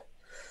bishop. Yeah.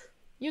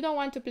 You don't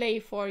want to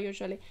play e4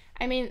 usually.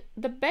 I mean,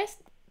 the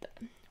best...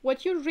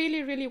 What you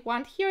really, really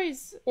want here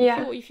is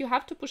if you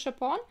have to push a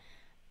pawn,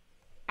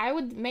 I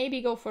would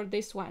maybe go for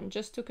this one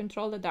just to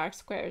control the dark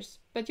squares.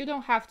 But you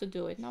don't have to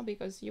do it, no,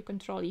 because you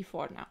control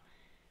e4 now.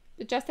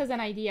 But just as an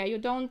idea, you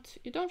don't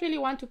really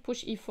want to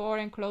push e4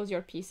 and close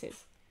your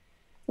pieces.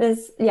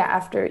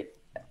 After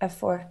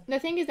f4. The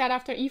thing is that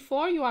after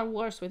e4, you are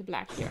worse with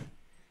black here.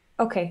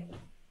 Okay.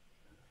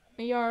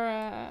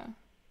 Your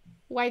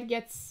white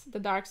gets the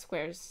dark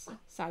squares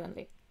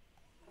suddenly.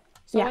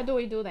 So what do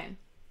we do then?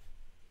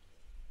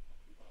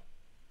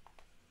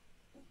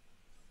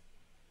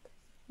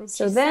 Rook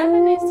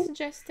g7 is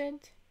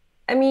suggested.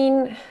 I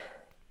mean,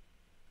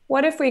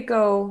 what if we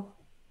go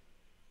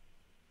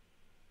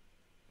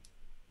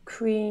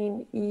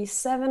queen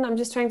e7? I'm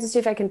just trying to see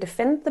if I can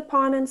defend the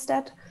pawn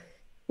instead.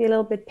 Be a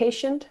little bit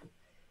patient.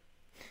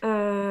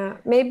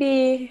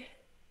 Maybe.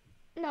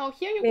 No,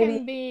 here you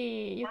can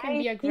be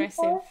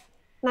aggressive. E4?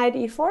 Knight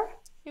e4.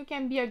 You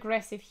can be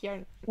aggressive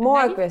here.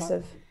 More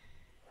aggressive.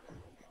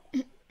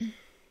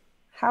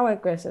 How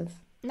aggressive?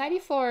 Knight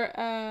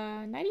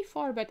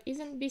e4, but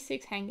isn't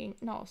b6 hanging?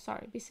 No,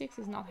 sorry, b6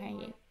 is not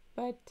hanging.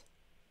 But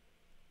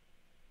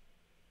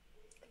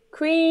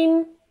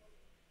queen.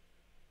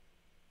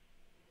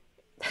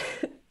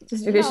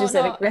 Just because you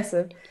said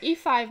aggressive.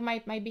 e5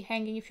 might be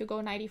hanging if you go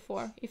knight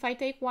e4. If I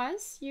take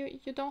once, you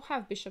don't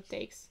have bishop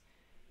takes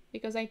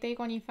because I take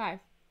on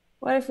e5.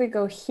 What if we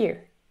go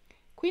here?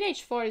 Queen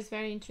h4 is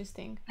very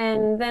interesting.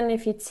 And then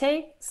if he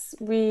takes,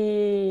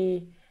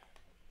 we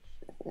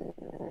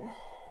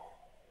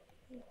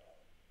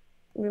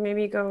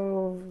maybe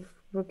go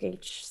rook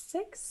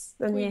h6.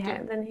 Then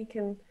he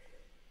can.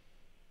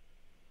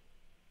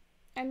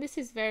 And this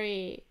is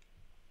very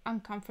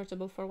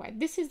uncomfortable for white.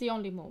 This is the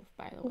only move,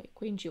 by the way.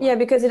 Queen g1. Yeah,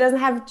 because he doesn't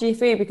have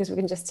g3 because we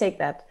can just take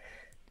that.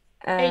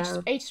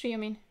 h3, you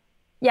mean?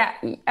 Yeah,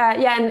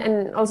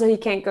 and also he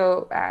can't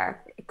go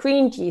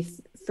queen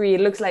g3.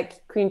 It looks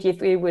like queen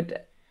g3 would.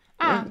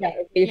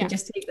 You can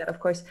just take that, of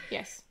course.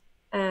 Yes.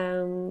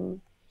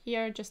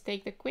 Here, just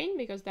take the queen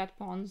because that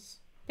pawn's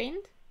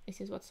pinned. This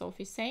is what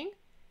Sophie's saying.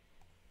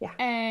 Yeah.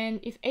 And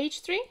if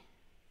h3,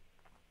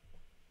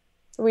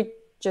 we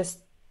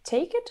just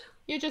take it.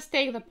 you just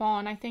take the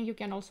pawn. I think you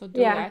can also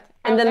do Yeah. that.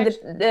 And then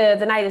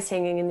the knight is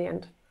hanging in the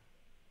end.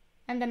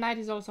 And the knight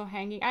is also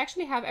hanging. I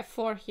actually have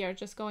f4 here,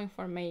 just going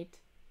for mate.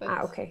 But,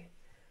 okay.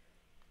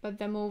 But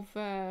the move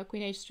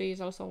queen h3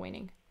 is also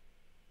winning.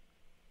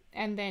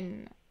 And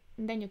then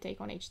you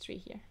take on h3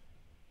 here.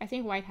 I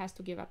think white has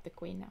to give up the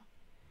queen now.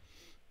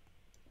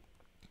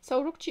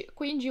 So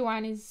queen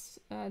g1 is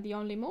the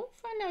only move,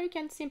 and now you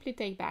can simply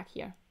take back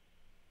here.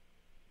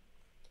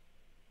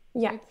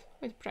 Yeah.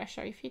 With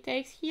pressure. If he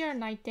takes here,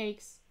 knight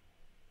takes.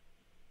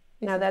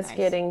 Now that's nice.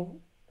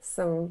 Getting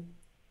some.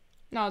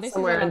 No, this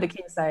somewhere is on the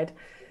king side.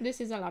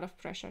 This is a lot of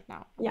pressure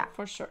now. Yeah,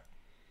 for sure.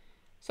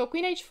 So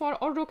queen h4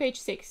 or rook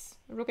h6.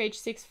 Rook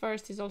h6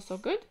 first is also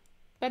good,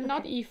 but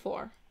not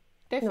e4.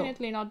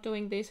 Definitely not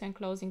doing this and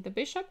closing the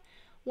bishop.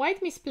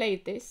 White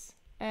misplayed this.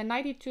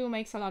 Knight e2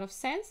 makes a lot of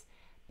sense,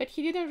 but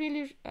he didn't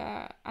really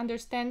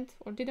understand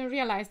or didn't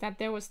realize that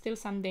there was still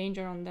some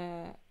danger on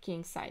the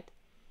king side.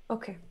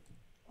 Okay.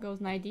 Goes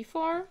knight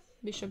d4,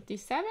 bishop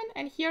d7,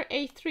 and here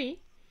a3,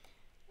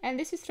 and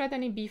this is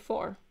threatening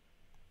b4.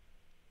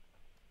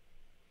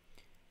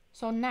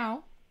 So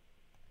now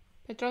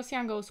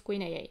Petrosian goes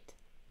queen a8,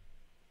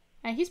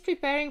 and he's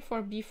preparing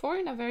for b4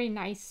 in a very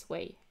nice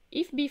way.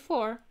 If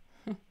b4,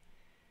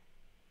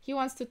 he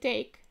wants to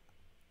take,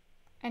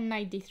 and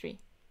knight d3.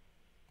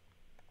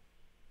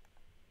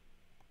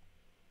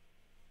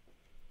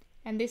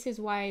 And this is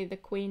why the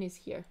queen is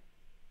here.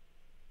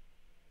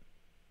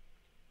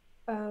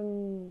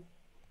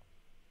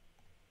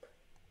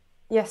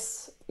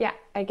 Yes, yeah,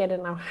 I get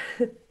it now.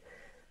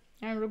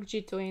 And rook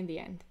g2 in the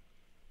end.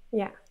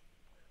 Yeah.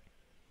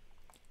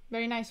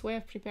 Very nice way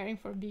of preparing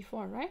for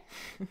b4, right?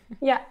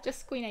 Yeah.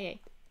 Just queen a8.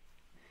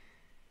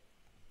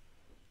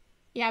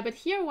 Yeah, but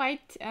here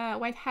white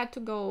had to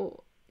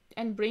go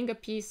and bring a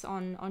piece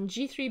on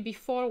g3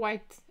 before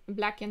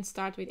black can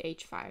start with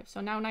h5.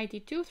 So now knight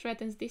e2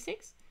 threatens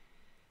d6.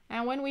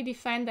 And when we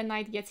defend, the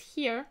knight gets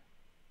here.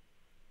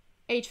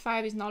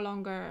 h5 is no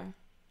longer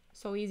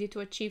so easy to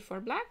achieve for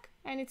black,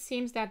 and it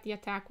seems that the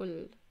attack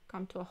will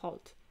come to a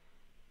halt.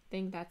 I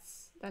think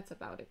that's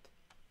about it.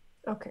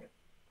 Okay.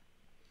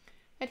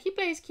 But he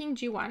plays king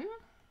g1,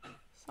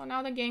 so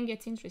now the game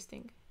gets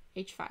interesting.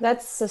 h5.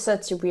 That's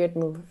such a weird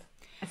move,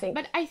 I think.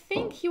 But I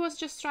think he was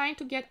just trying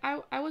to get...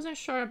 I wasn't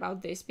sure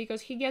about this,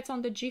 because he gets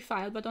on the g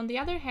file, but on the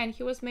other hand,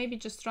 he was maybe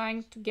just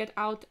trying to get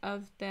out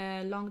of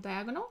the long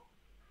diagonal.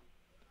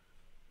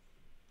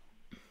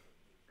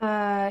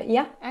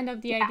 Yeah. And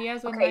of the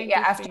ideas with okay, knight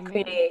yeah, d3, after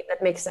queen a8,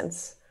 that makes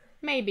sense.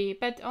 Maybe,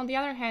 but on the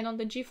other hand, on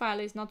the g file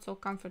is not so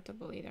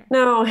comfortable either.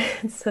 No,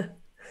 it's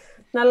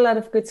not a lot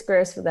of good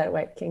squares for that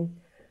white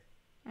king.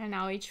 And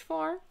now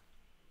h4.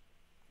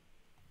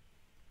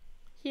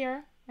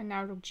 Here, and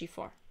now rook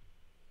g4.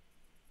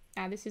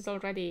 Now this is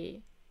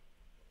already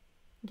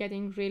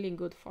getting really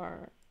good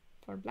for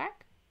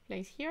black.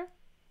 Plays here.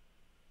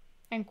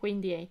 And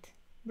queen d8.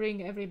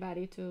 Bring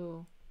everybody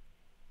to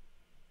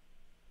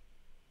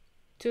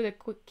the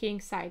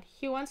king side.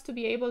 He wants to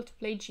be able to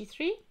play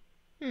g3.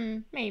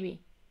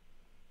 Maybe.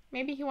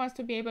 Maybe he wants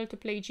to be able to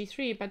play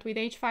g3, but with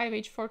h5,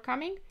 h4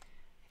 coming,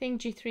 I think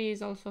g3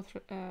 is also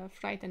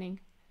frightening.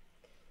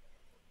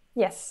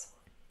 Yes.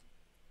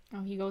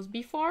 Now he goes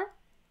b4,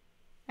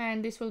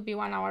 and this will be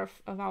one of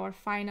our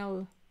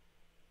final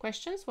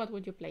questions. What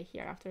would you play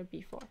here after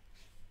b4?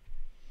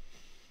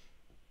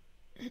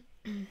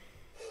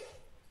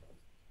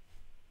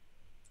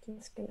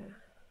 Just gonna...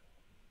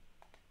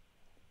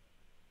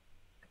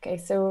 Okay,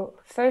 so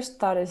first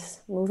thought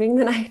is moving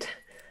the knight.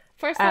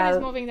 First thought is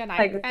moving the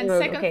knight, and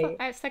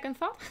second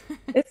thought?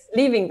 It's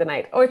leaving the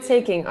knight or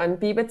taking on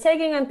b, but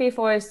taking on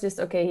b4 is just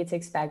okay. He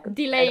takes back.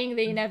 Delaying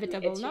the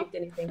inevitable, no?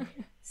 Anything.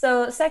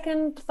 So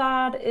second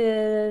thought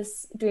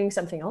is doing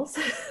something else,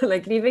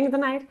 like leaving the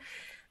knight.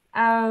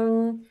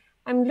 I'm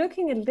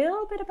looking a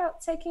little bit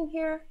about taking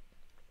here,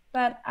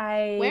 but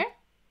Where?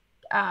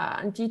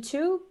 On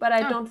g2, but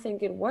I don't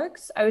think it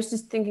works. I was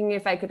just thinking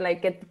if I could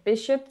like get the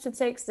bishop to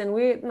take, then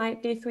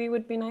knight d3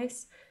 would be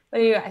nice.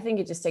 But yeah, I think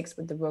he just takes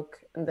with the rook,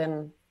 and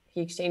then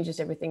he exchanges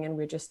everything, and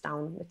we're just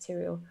down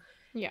material.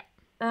 Yeah.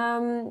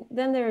 Then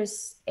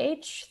there's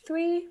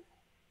h3,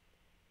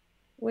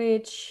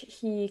 which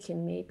he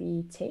can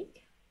maybe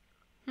take.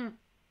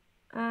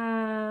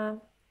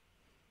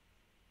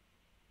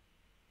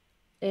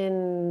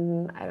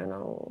 In, I don't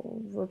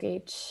know, rook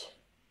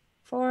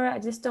h4. I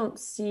just don't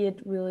see it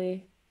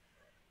really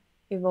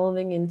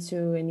evolving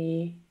into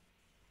any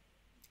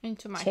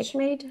much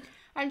checkmate.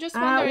 I'm just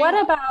wondering. What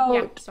about...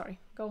 Yeah, sorry,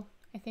 go.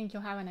 I think you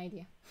have an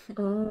idea.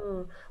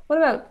 What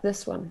about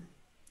this one?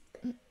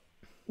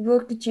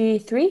 Rook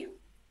g3.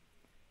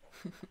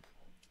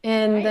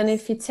 And Nice. then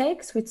if he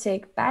takes, we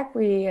take back.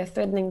 We are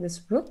threatening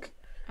this rook.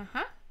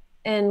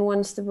 And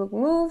once the rook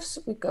moves,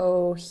 we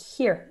go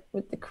here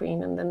with the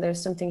queen. And then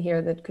there's something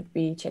here that could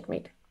be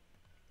checkmate.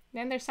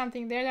 Then there's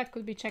something there that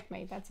could be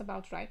checkmate. That's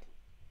about right.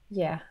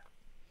 Yeah.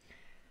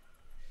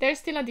 There's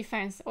still a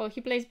defense. Oh, he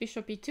plays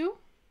bishop e2.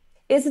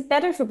 Is it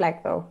better for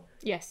black, though?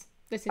 Yes.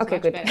 This is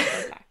much better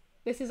for black.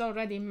 This is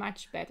already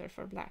much better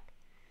for black.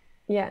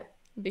 Yeah.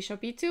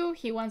 Bishop e2,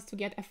 he wants to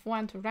get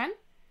f1 to run.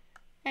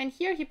 And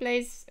here he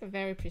plays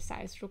very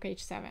precise, rook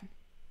h7.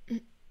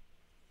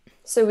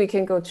 So we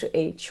can go to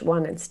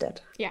h1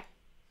 instead. Yeah.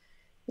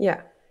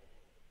 Yeah.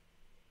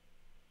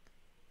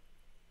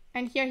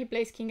 And here he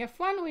plays king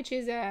f1, which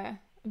is a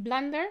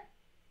blunder.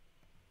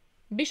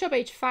 Bishop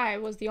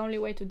h5 was the only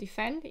way to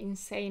defend.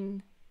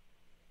 Insane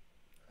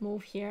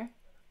move here.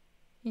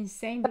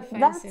 Insane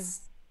defensive.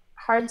 That's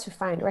hard to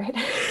find, right?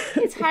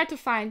 It's hard to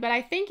find, but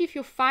I think if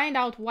you find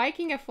out why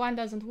king f1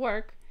 doesn't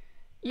work,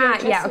 you're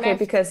just yeah, okay, left.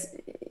 because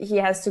he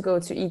has to go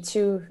to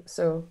e2,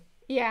 so...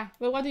 Yeah,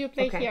 but what do you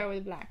play here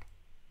with black?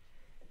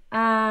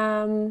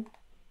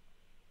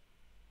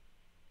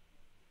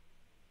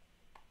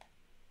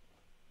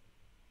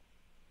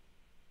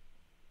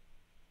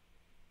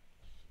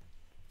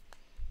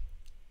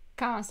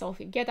 Come on,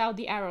 Sophie, get out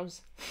the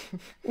arrows.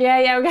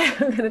 Yeah,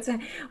 okay. I'm gonna try.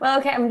 Well,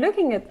 okay, I'm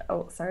looking at...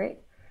 Oh, sorry.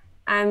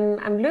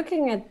 I'm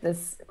looking at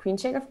this queen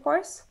check, of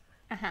course.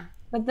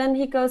 But then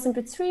he goes in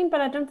between,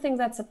 but I don't think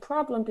that's a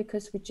problem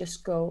because we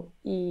just go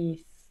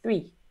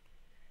e3.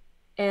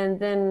 And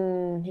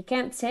then he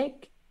can't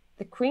take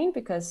the queen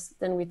because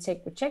then we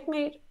take the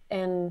checkmate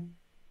and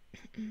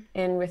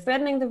we're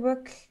threatening the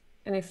rook.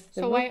 And if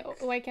the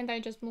rook... why can't I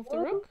just move the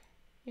rook?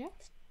 Yeah.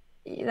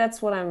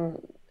 That's what I'm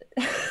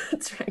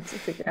trying to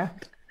figure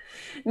out.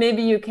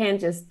 Maybe you can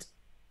just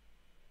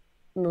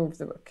move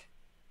the rook.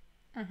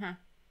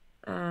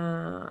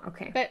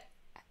 Okay. But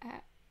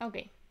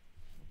okay.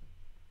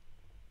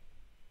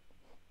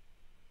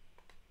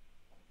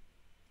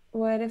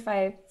 What if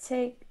I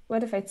take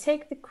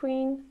the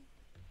queen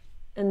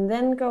and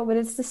then go? But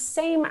it's the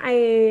same.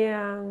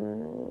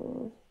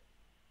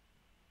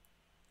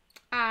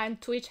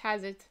 And Twitch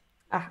has it.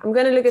 I'm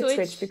gonna look at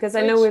Twitch because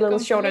I know we're a little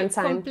short on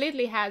time.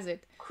 Completely has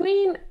it.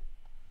 Queen.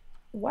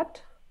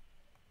 What?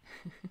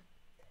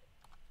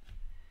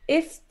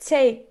 If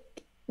take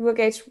rook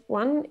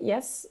h1,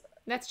 yes.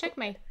 That's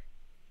checkmate.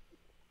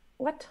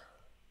 What?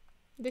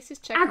 This is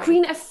checkmate.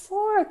 Queen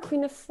f4.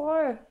 Queen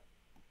f4.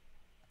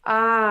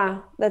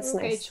 That's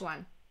rook nice.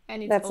 h1,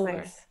 and it's that's over.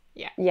 Nice.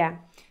 Yeah.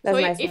 That's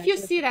so nice. If you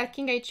see that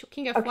king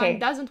f1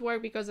 doesn't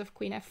work because of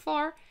queen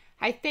f4,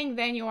 I think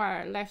then you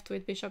are left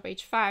with bishop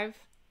h5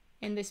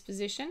 in this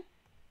position,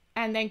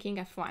 and then king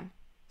f1.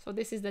 So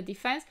this is the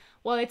defense.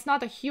 Well, it's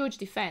not a huge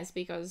defense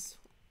because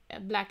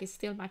black is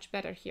still much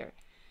better here,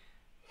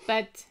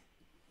 but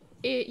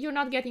you're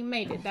not getting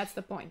mated. That's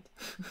the point.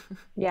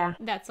 Yeah.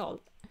 That's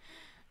all.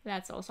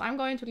 So I'm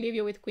going to leave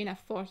you with queen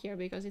f4 here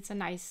because it's a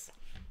nice.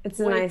 It's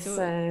a nice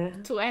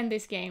to end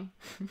this game.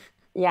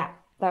 Yeah,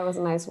 that was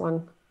a nice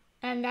one.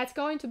 And that's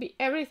going to be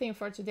everything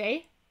for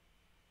today.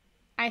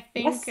 I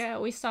think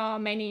we saw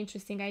many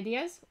interesting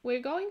ideas.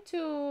 We're going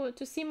to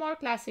see more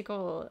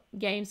classical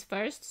games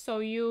first, so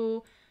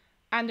you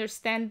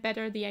understand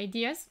better the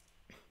ideas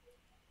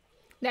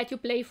that you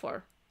play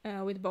for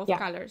with both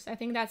colors. I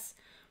think that's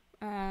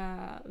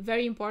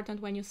very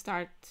important when you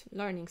start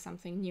learning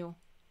something new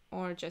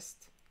or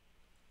just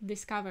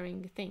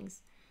discovering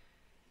things.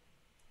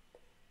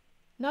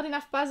 Not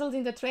enough puzzles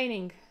in the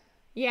training.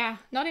 Yeah,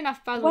 not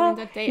enough puzzles in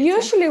the day.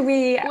 Usually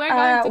we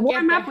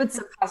warm up with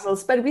some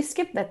puzzles, but we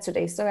skipped that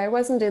today, so I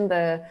wasn't in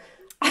the...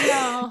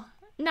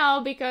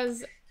 No,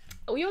 because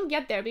we'll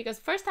get there, because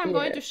first I'm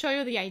going to show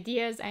you the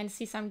ideas and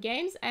see some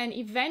games, and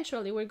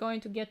eventually we're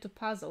going to get to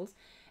puzzles.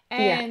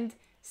 And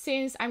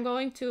since I'm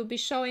going to be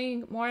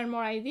showing more and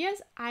more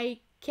ideas,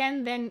 I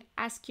can then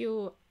ask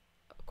you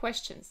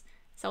questions.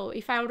 So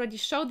if I already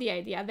showed the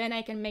idea, then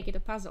I can make it a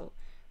puzzle.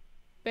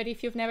 But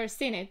if you've never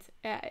seen it,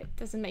 it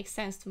doesn't make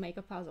sense to make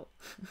a puzzle.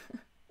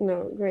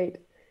 No, great.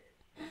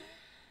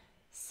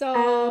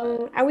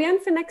 So are we on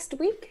for next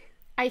week?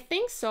 I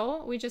think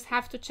so. We just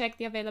have to check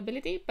the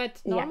availability.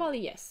 But normally,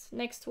 yes,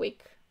 next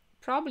week,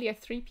 probably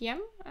at 3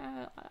 p.m.,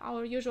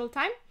 our usual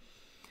time.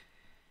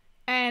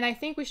 And I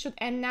think we should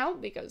end now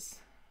because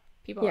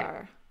people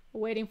are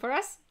waiting for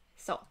us.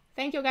 So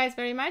thank you guys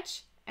very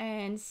much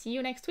and see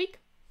you next week.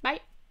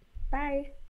 Bye. Bye.